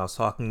is the one I was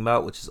talking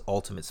about, which is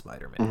Ultimate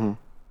Spider-Man.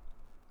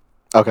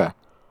 Mm-hmm. Okay.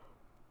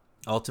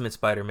 Ultimate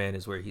Spider-Man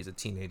is where he's a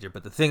teenager.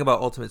 But the thing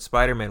about Ultimate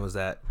Spider-Man was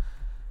that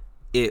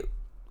it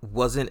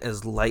wasn't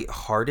as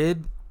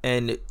lighthearted,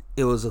 and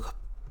he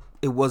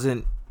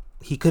wasn't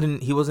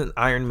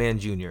Iron Man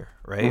Jr.,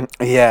 right?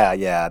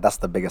 Yeah, that's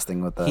the biggest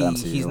thing with the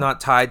MCU. He's not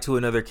tied to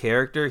another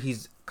character.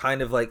 He's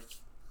kind of like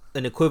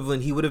an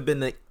equivalent. He would have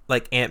been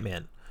like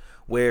Ant-Man,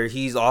 where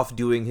he's off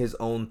doing his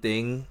own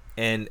thing,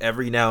 and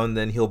every now and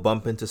then he'll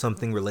bump into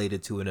something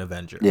related to an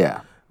Avenger.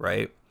 Yeah.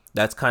 Right?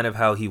 That's kind of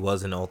how he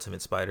was in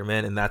Ultimate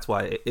Spider-Man, and that's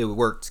why it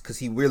worked, because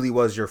he really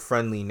was your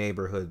friendly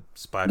neighborhood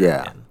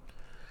Spider-Man. Yeah.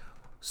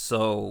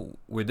 So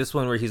with this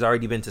one where he's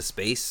already been to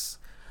space,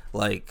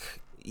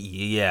 like,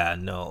 yeah,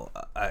 no,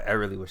 I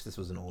really wish this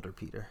was an older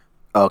Peter.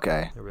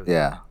 Okay. Really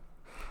Yeah.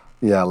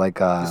 Yeah, like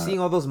just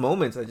seeing all those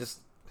moments,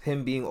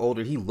 him being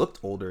older, he looked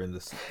older in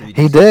this 3D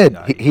he did.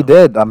 CGI, He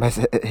did.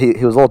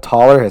 He was a little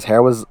taller. His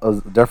hair was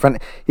different.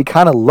 He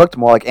kind of looked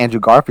more like Andrew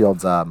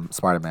Garfield's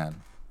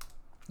Spider-Man.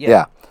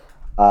 Yeah.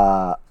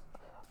 But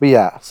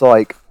yeah, so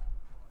like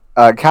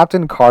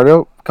Captain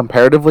Carter,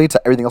 comparatively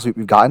to everything else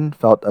we've gotten,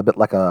 felt a bit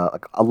like a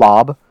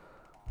lob.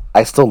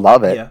 I still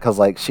love it because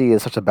like she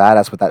is such a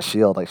badass with that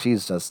shield. Like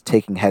she's just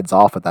taking heads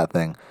off with that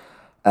thing.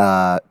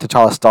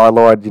 T'Challa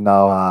Star-Lord,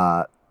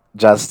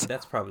 just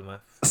that's probably my.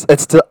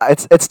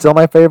 It's still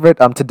my favorite.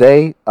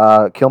 Today,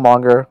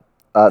 Killmonger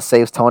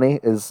saves Tony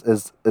is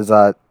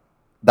that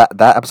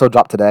episode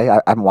dropped today. I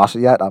haven't watched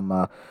it yet.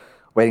 I'm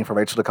waiting for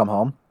Rachel to come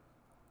home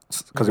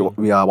because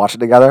we watch it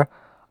together.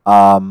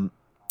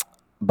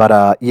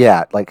 But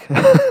yeah, like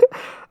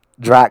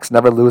Drax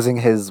never losing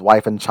his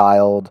wife and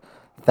child,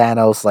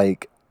 Thanos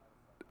like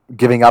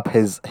giving up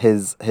his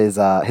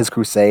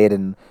crusade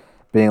and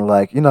being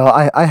like,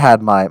 I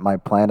had my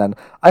plan, and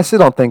I still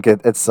don't think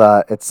it's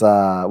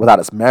without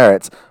its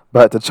merits.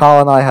 But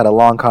T'Challa and I had a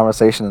long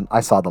conversation, and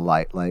I saw the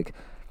light. Like,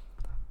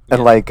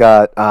 and like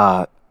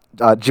Jimon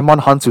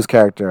Hansu's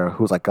character,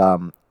 who's like I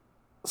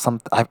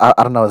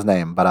don't know his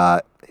name,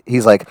 but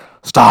he's like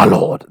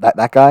Star-Lord.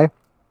 That guy.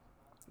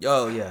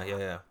 Oh yeah.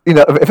 You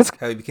know, if it's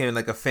How he became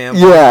like a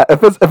family. yeah,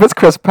 if it's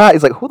Chris Pratt,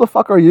 he's like, who the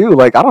fuck are you?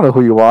 Like, I don't know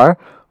who you are.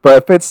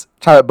 But if it's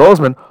Chadwick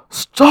Boseman,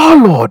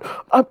 Star-Lord,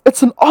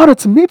 it's an honor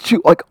to meet you.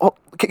 Like, oh,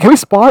 can we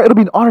spar? It'll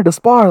be an honor to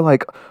spar.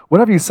 Like,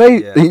 whatever you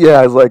say. Yeah.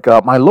 Yeah, it's like,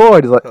 my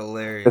lord. It's like,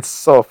 Hilarious. it's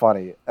so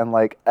funny. And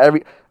like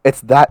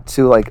it's that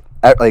too. Like,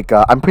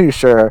 I'm pretty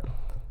sure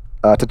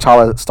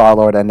T'Challa,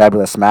 Star-Lord, and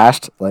Nebula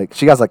smashed. Like,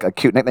 she has like a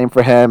cute nickname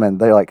for him, and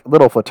they're like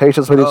little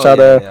flirtatious with each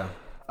other.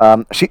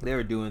 Yeah. They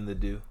were doing the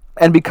do.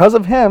 And because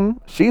of him,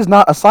 she's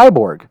not a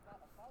cyborg.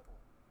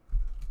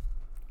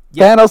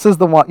 Yeah. Thanos is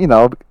the one, you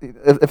know.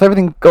 If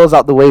everything goes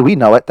out the way we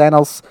know it,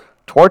 Thanos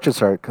tortures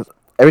her because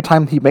every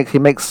time he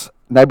makes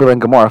Nebula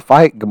and Gamora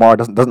fight, Gamora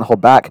doesn't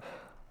hold back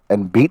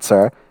and beats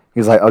her.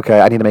 He's like,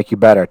 okay, I need to make you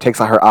better. Takes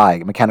out her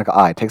eye, mechanical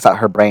eye. Takes out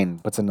her brain,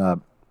 puts in a,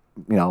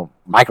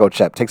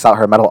 microchip. Takes out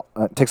her metal,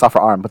 takes off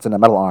her arm, puts in a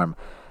metal arm.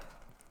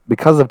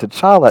 Because of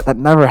T'Challa, that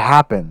never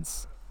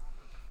happens.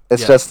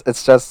 It's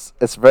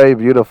it's very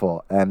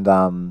beautiful. And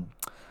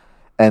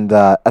at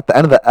the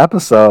end of the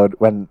episode,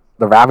 when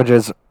the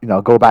Ravagers,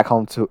 go back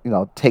home to,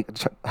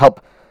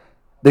 help,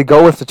 they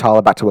go with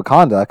T'Challa back to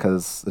Wakanda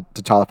because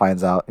T'Challa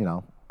finds out,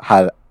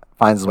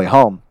 finds his way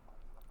home.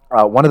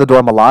 One of the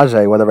Dora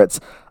Milaje, whether it's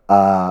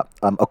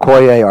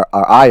Okoye or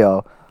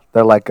Ayo,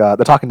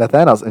 they're talking to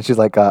Thanos, and she's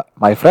like,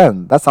 my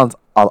friend, that sounds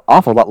an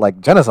awful lot like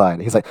genocide.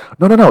 He's like,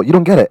 no, you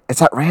don't get it.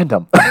 It's at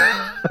random.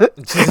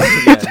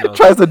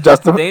 Tries to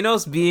justify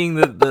Thanos being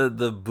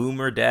the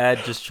boomer dad,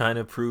 just trying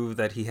to prove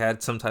that he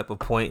had some type of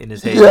point in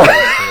his head.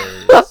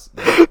 Yeah.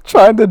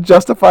 Trying to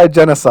justify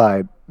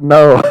genocide.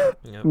 No,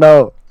 Yep.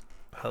 no.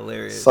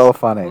 Hilarious. So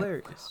funny.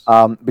 Hilarious.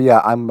 But yeah,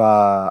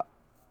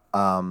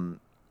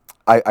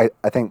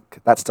 I think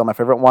that's still my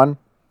favorite one.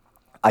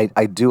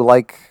 I do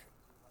like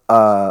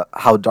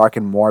how dark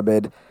and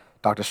morbid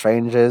Doctor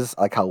Strange is.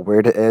 I like how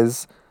weird it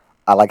is.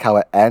 I like how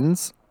it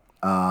ends.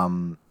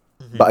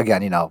 But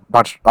again,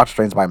 Doctor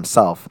Strange by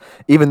himself.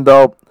 Even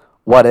though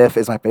What If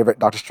is my favorite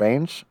Doctor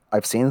Strange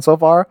I've seen so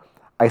far,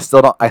 I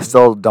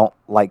still don't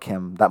like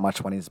him that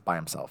much when he's by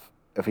himself.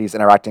 If he's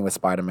interacting with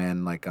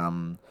Spider-Man, like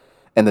in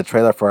the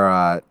trailer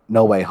for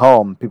No Way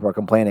Home, people are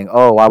complaining,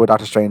 "Oh, why would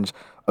Doctor Strange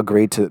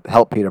agree to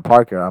help Peter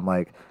Parker?" I'm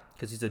like,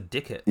 because he's a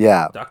dickhead.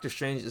 Yeah. Doctor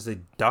Strange is a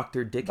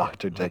Doctor Dickhead.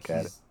 Doctor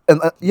Dickhead.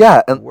 Like,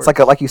 and it's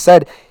like you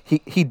said,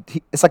 he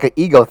it's like an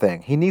ego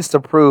thing. He needs to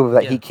prove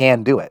that he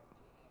can do it.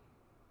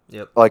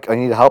 Yep. Like, I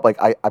need help.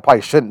 Like, I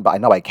probably shouldn't, but I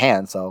know I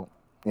can. So,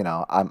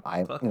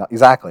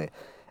 exactly.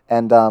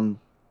 And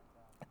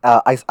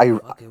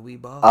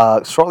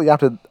shortly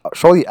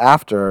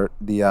after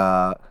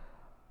the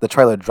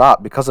trailer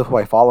dropped, because of who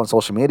I follow on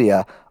social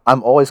media,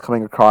 I'm always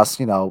coming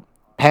across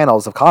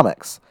panels of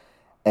comics,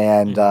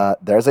 and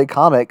there's a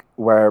comic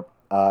where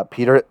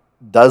Peter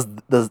does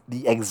the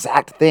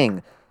exact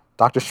thing.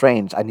 Doctor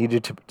Strange, I need you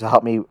to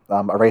help me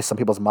erase some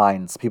people's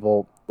minds.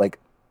 People, like,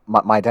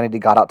 my identity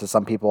got out to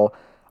some people.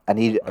 I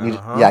need you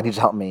to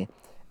help me.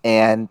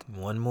 And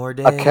one more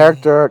day. A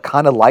character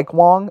kind of like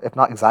Wong, if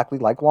not exactly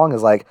like Wong,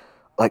 is like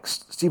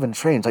Stephen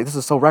Strange. Like, this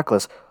is so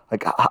reckless.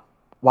 Like,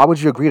 why would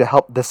you agree to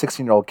help this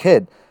 16-year-old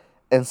kid?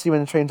 And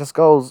Stephen Strange just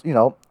goes,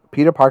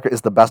 Peter Parker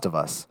is the best of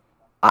us.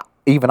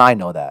 Even I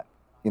know that.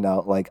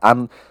 Like,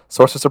 I'm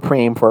Sorcerer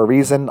Supreme for a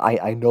reason.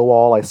 I know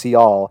all. I see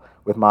all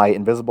with my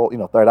invisible,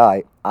 third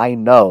eye. I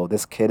know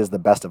this kid is the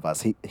best of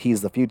us.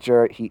 He's the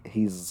future.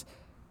 He's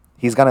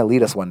gonna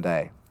lead us one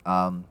day.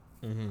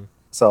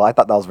 So I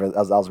thought that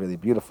was really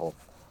beautiful.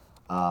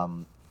 But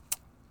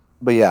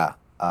yeah,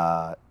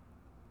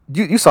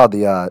 you saw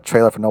the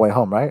trailer for No Way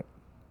Home, right?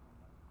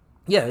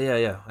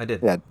 Yeah. I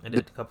did. Yeah, I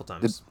did a couple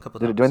times.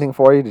 Did it do anything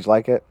for you? Did you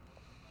like it?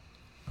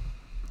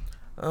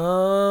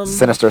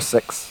 Sinister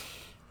Six.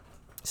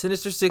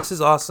 Sinister Six is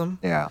awesome.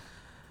 Yeah.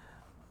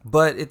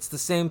 But it's the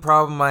same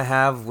problem I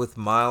have with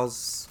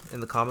Miles in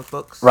the comic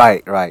books.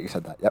 Right. You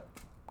said that. Yep.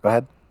 Go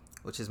ahead.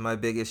 Which is my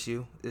big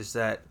issue, is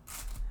that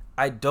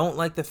I don't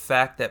like the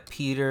fact that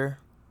Peter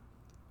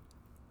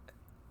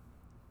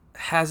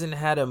hasn't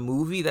had a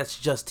movie that's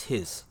just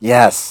his.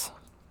 Yes.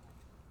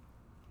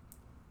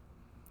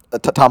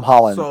 Tom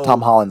Holland.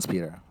 Tom Holland's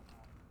Peter.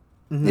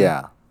 Mm-hmm.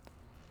 Yeah.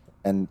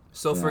 And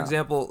so, for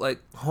example, like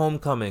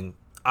Homecoming,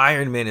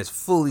 Iron Man is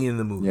fully in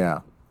the movie. Yeah.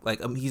 Like,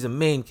 he's a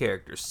main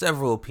character,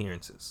 several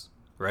appearances,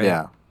 right?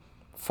 Yeah.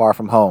 Far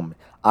From Home.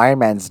 Iron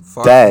Man's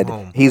dead.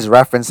 He's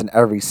referenced in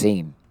every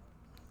scene.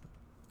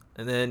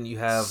 And then you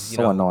have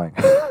so annoying.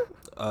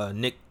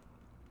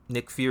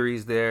 Nick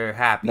Fury's there.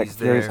 Happy's Nick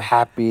Fury's there.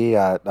 Happy.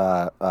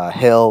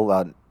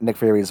 Hill. Nick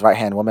Fury's right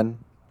hand woman.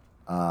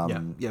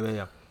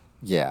 Yeah.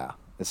 Yeah.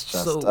 It's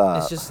just.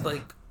 It's just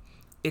like,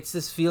 it's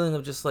this feeling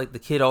of just like the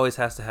kid always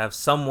has to have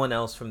someone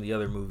else from the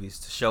other movies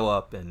to show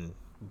up and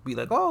be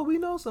like, oh, we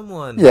know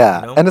someone.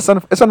 Yeah, and it's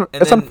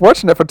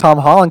unfortunate for Tom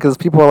Holland because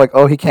people are like,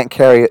 oh, he can't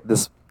carry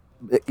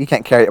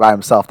it by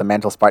himself. The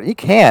mantle Spider, he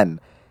can.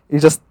 They're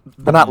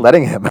not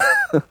letting him.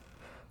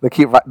 They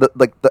keep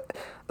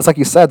it's like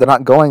you said, they're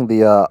not going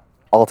the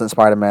Ultimate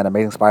Spider-Man,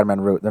 Amazing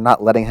Spider-Man route. They're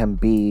not letting him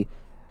be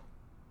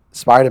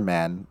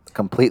Spider-Man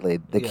completely.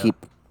 They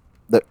keep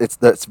it's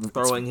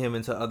throwing him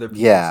into other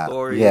people's yeah,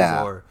 stories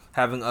yeah. or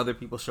having other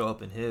people show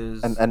up in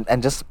his.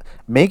 And just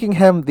making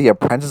him the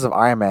apprentice of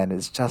Iron Man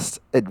is just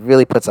it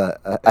really puts a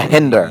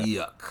hinder.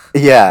 Yuck.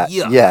 Yeah,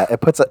 Yuck. yeah.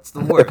 It puts It's the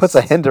worst. it puts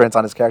a hindrance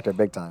on his character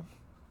big time.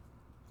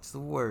 It's the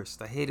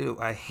worst. I hate it.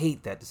 I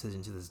hate that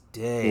decision to this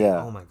day.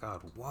 Yeah. Oh my god,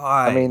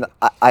 why? I mean,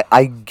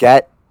 I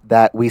get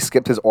that we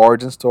skipped his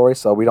origin story,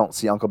 so we don't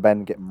see Uncle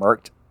Ben get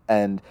murked,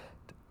 and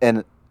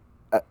from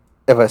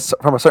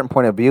a certain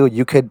point of view,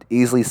 you could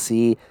easily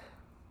see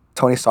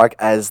Tony Stark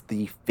as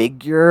the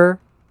figure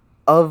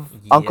of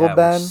Uncle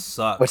Ben,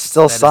 which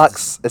still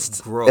sucks. It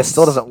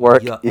still doesn't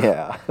work. Yuck.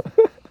 Yeah.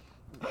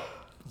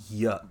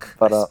 Yuck.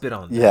 But I spit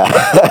on that.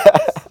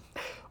 yeah.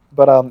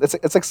 But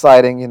it's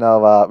exciting. You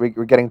know,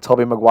 we're getting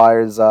Tobey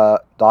Maguire's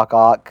Doc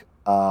Ock.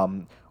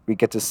 We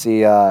get to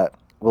see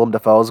Willem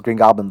Dafoe's Green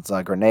Goblin's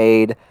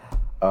grenade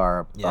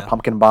or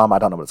pumpkin bomb. I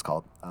don't know what it's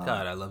called.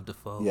 God, I love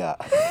Dafoe. Yeah,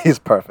 he's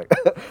perfect.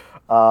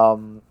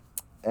 And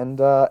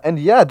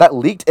yeah, that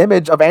leaked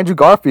image of Andrew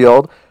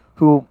Garfield,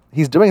 who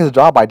he's doing his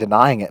job by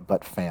denying it.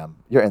 But fam,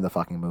 you're in the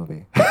fucking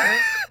movie.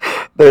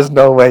 There's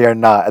no way you're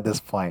not at this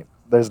point.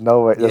 There's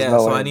no way.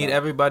 So I need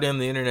everybody on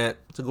the internet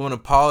to go and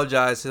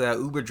apologize to that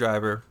Uber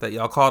driver that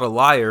y'all called a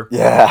liar.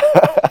 Yeah.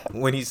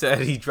 When he said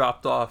he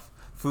dropped off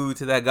food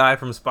to that guy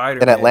from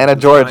Spider-Man in Atlanta,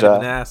 Georgia. Kind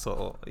of an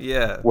asshole.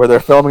 Yeah. Where they're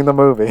filming the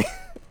movie.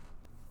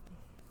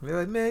 They're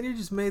like, man, you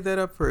just made that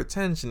up for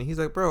attention. He's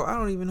like, bro, I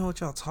don't even know what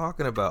y'all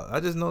talking about. I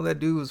just know that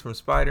dude was from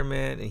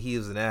Spider-Man and he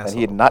was an asshole. And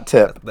he did not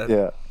tip.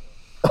 Yeah.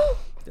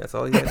 That's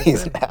all he had to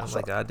He's say. an I was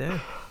like,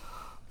 goddamn.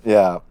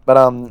 Yeah, but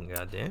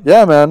goddamn.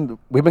 Yeah, man,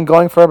 we've been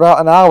going for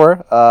about an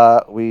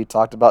hour. We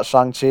talked about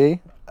Shang Chi.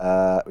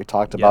 We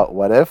talked about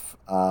What If.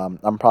 I'm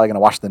probably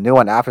gonna watch the new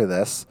one after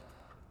this.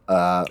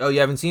 Oh, you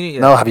haven't seen it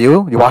yet? No, have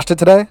you? You watched it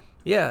today?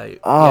 Yeah.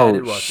 Oh, I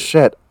did watch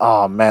shit.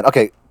 Oh man.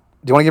 Okay.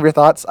 Do you want to give your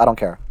thoughts? I don't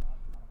care.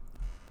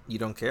 You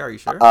don't care? Are you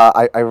sure?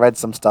 I read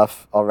some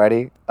stuff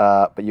already.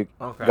 But you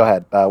go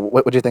ahead.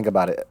 What do you think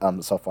about it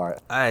so far?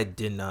 I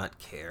did not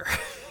care.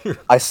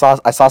 I saw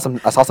some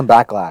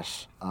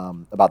backlash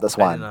about this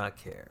one. I did not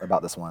care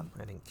about this one.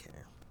 I didn't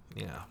care.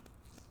 Yeah.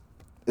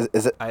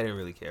 Is it? I didn't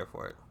really care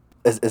for it.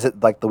 Is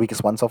it like the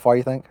weakest one so far?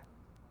 You think?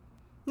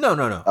 No.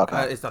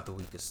 Okay. It's not the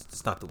weakest.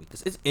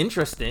 It's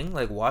interesting,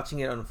 like watching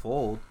it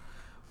unfold,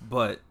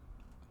 but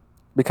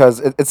because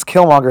it's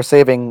Killmonger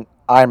saving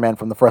Iron Man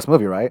from the first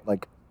movie, right?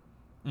 Like,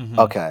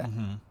 okay.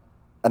 Mm-hmm.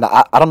 And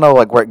I don't know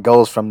like where it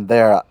goes from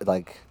there.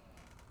 Like,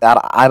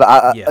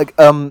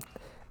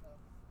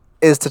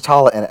 is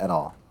T'Challa in it at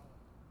all?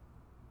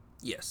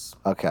 Yes.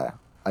 Okay.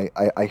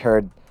 I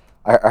heard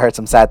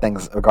some sad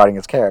things regarding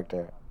his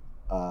character.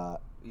 But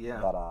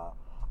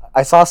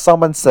I saw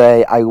someone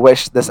say, I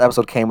wish this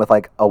episode came with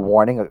like a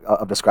warning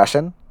of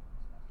discretion.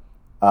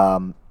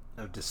 Of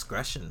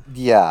discretion?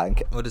 Yeah.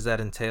 What does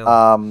that entail?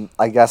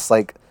 I guess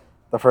like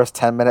the first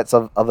 10 minutes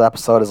of the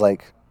episode is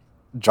like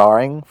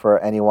jarring for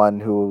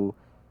anyone who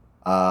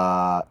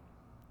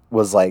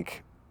was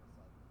like,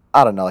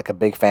 I don't know, like a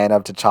big fan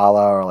of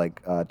T'Challa or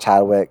like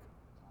Chadwick.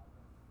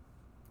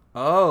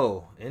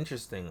 Oh,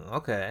 interesting.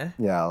 Okay.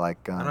 Yeah,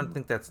 like I don't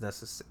think that's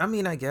necessary. I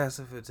mean, I guess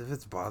if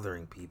it's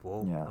bothering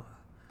people. Yeah.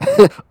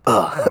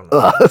 I don't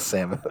know.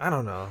 Sam. I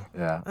don't know.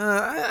 Yeah.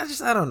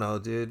 I don't know,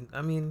 dude.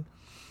 I mean,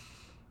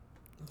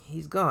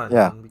 he's gone.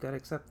 Yeah. We gotta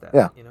accept that.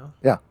 Yeah. You know.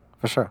 Yeah,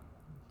 for sure.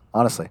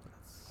 Honestly.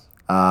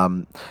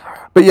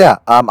 But yeah,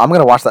 I'm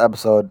gonna watch the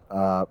episode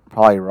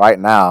probably right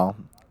now.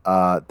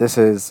 This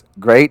is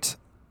great.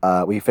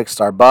 We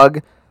fixed our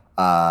bug.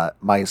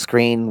 My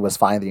screen was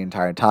fine the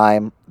entire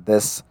time.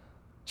 This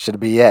should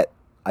be it.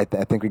 I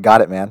think we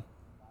got it, man.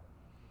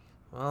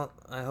 Well,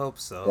 I hope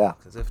so. Yeah.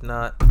 Because if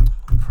not,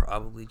 we'll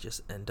probably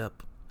just end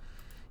up,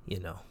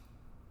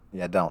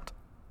 Yeah, don't.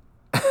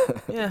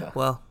 Yeah,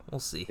 well, we'll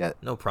see. Yeah.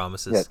 No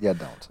promises. Yeah,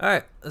 don't. All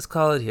right, let's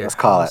call it here. Let's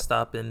call it.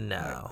 Stop in now.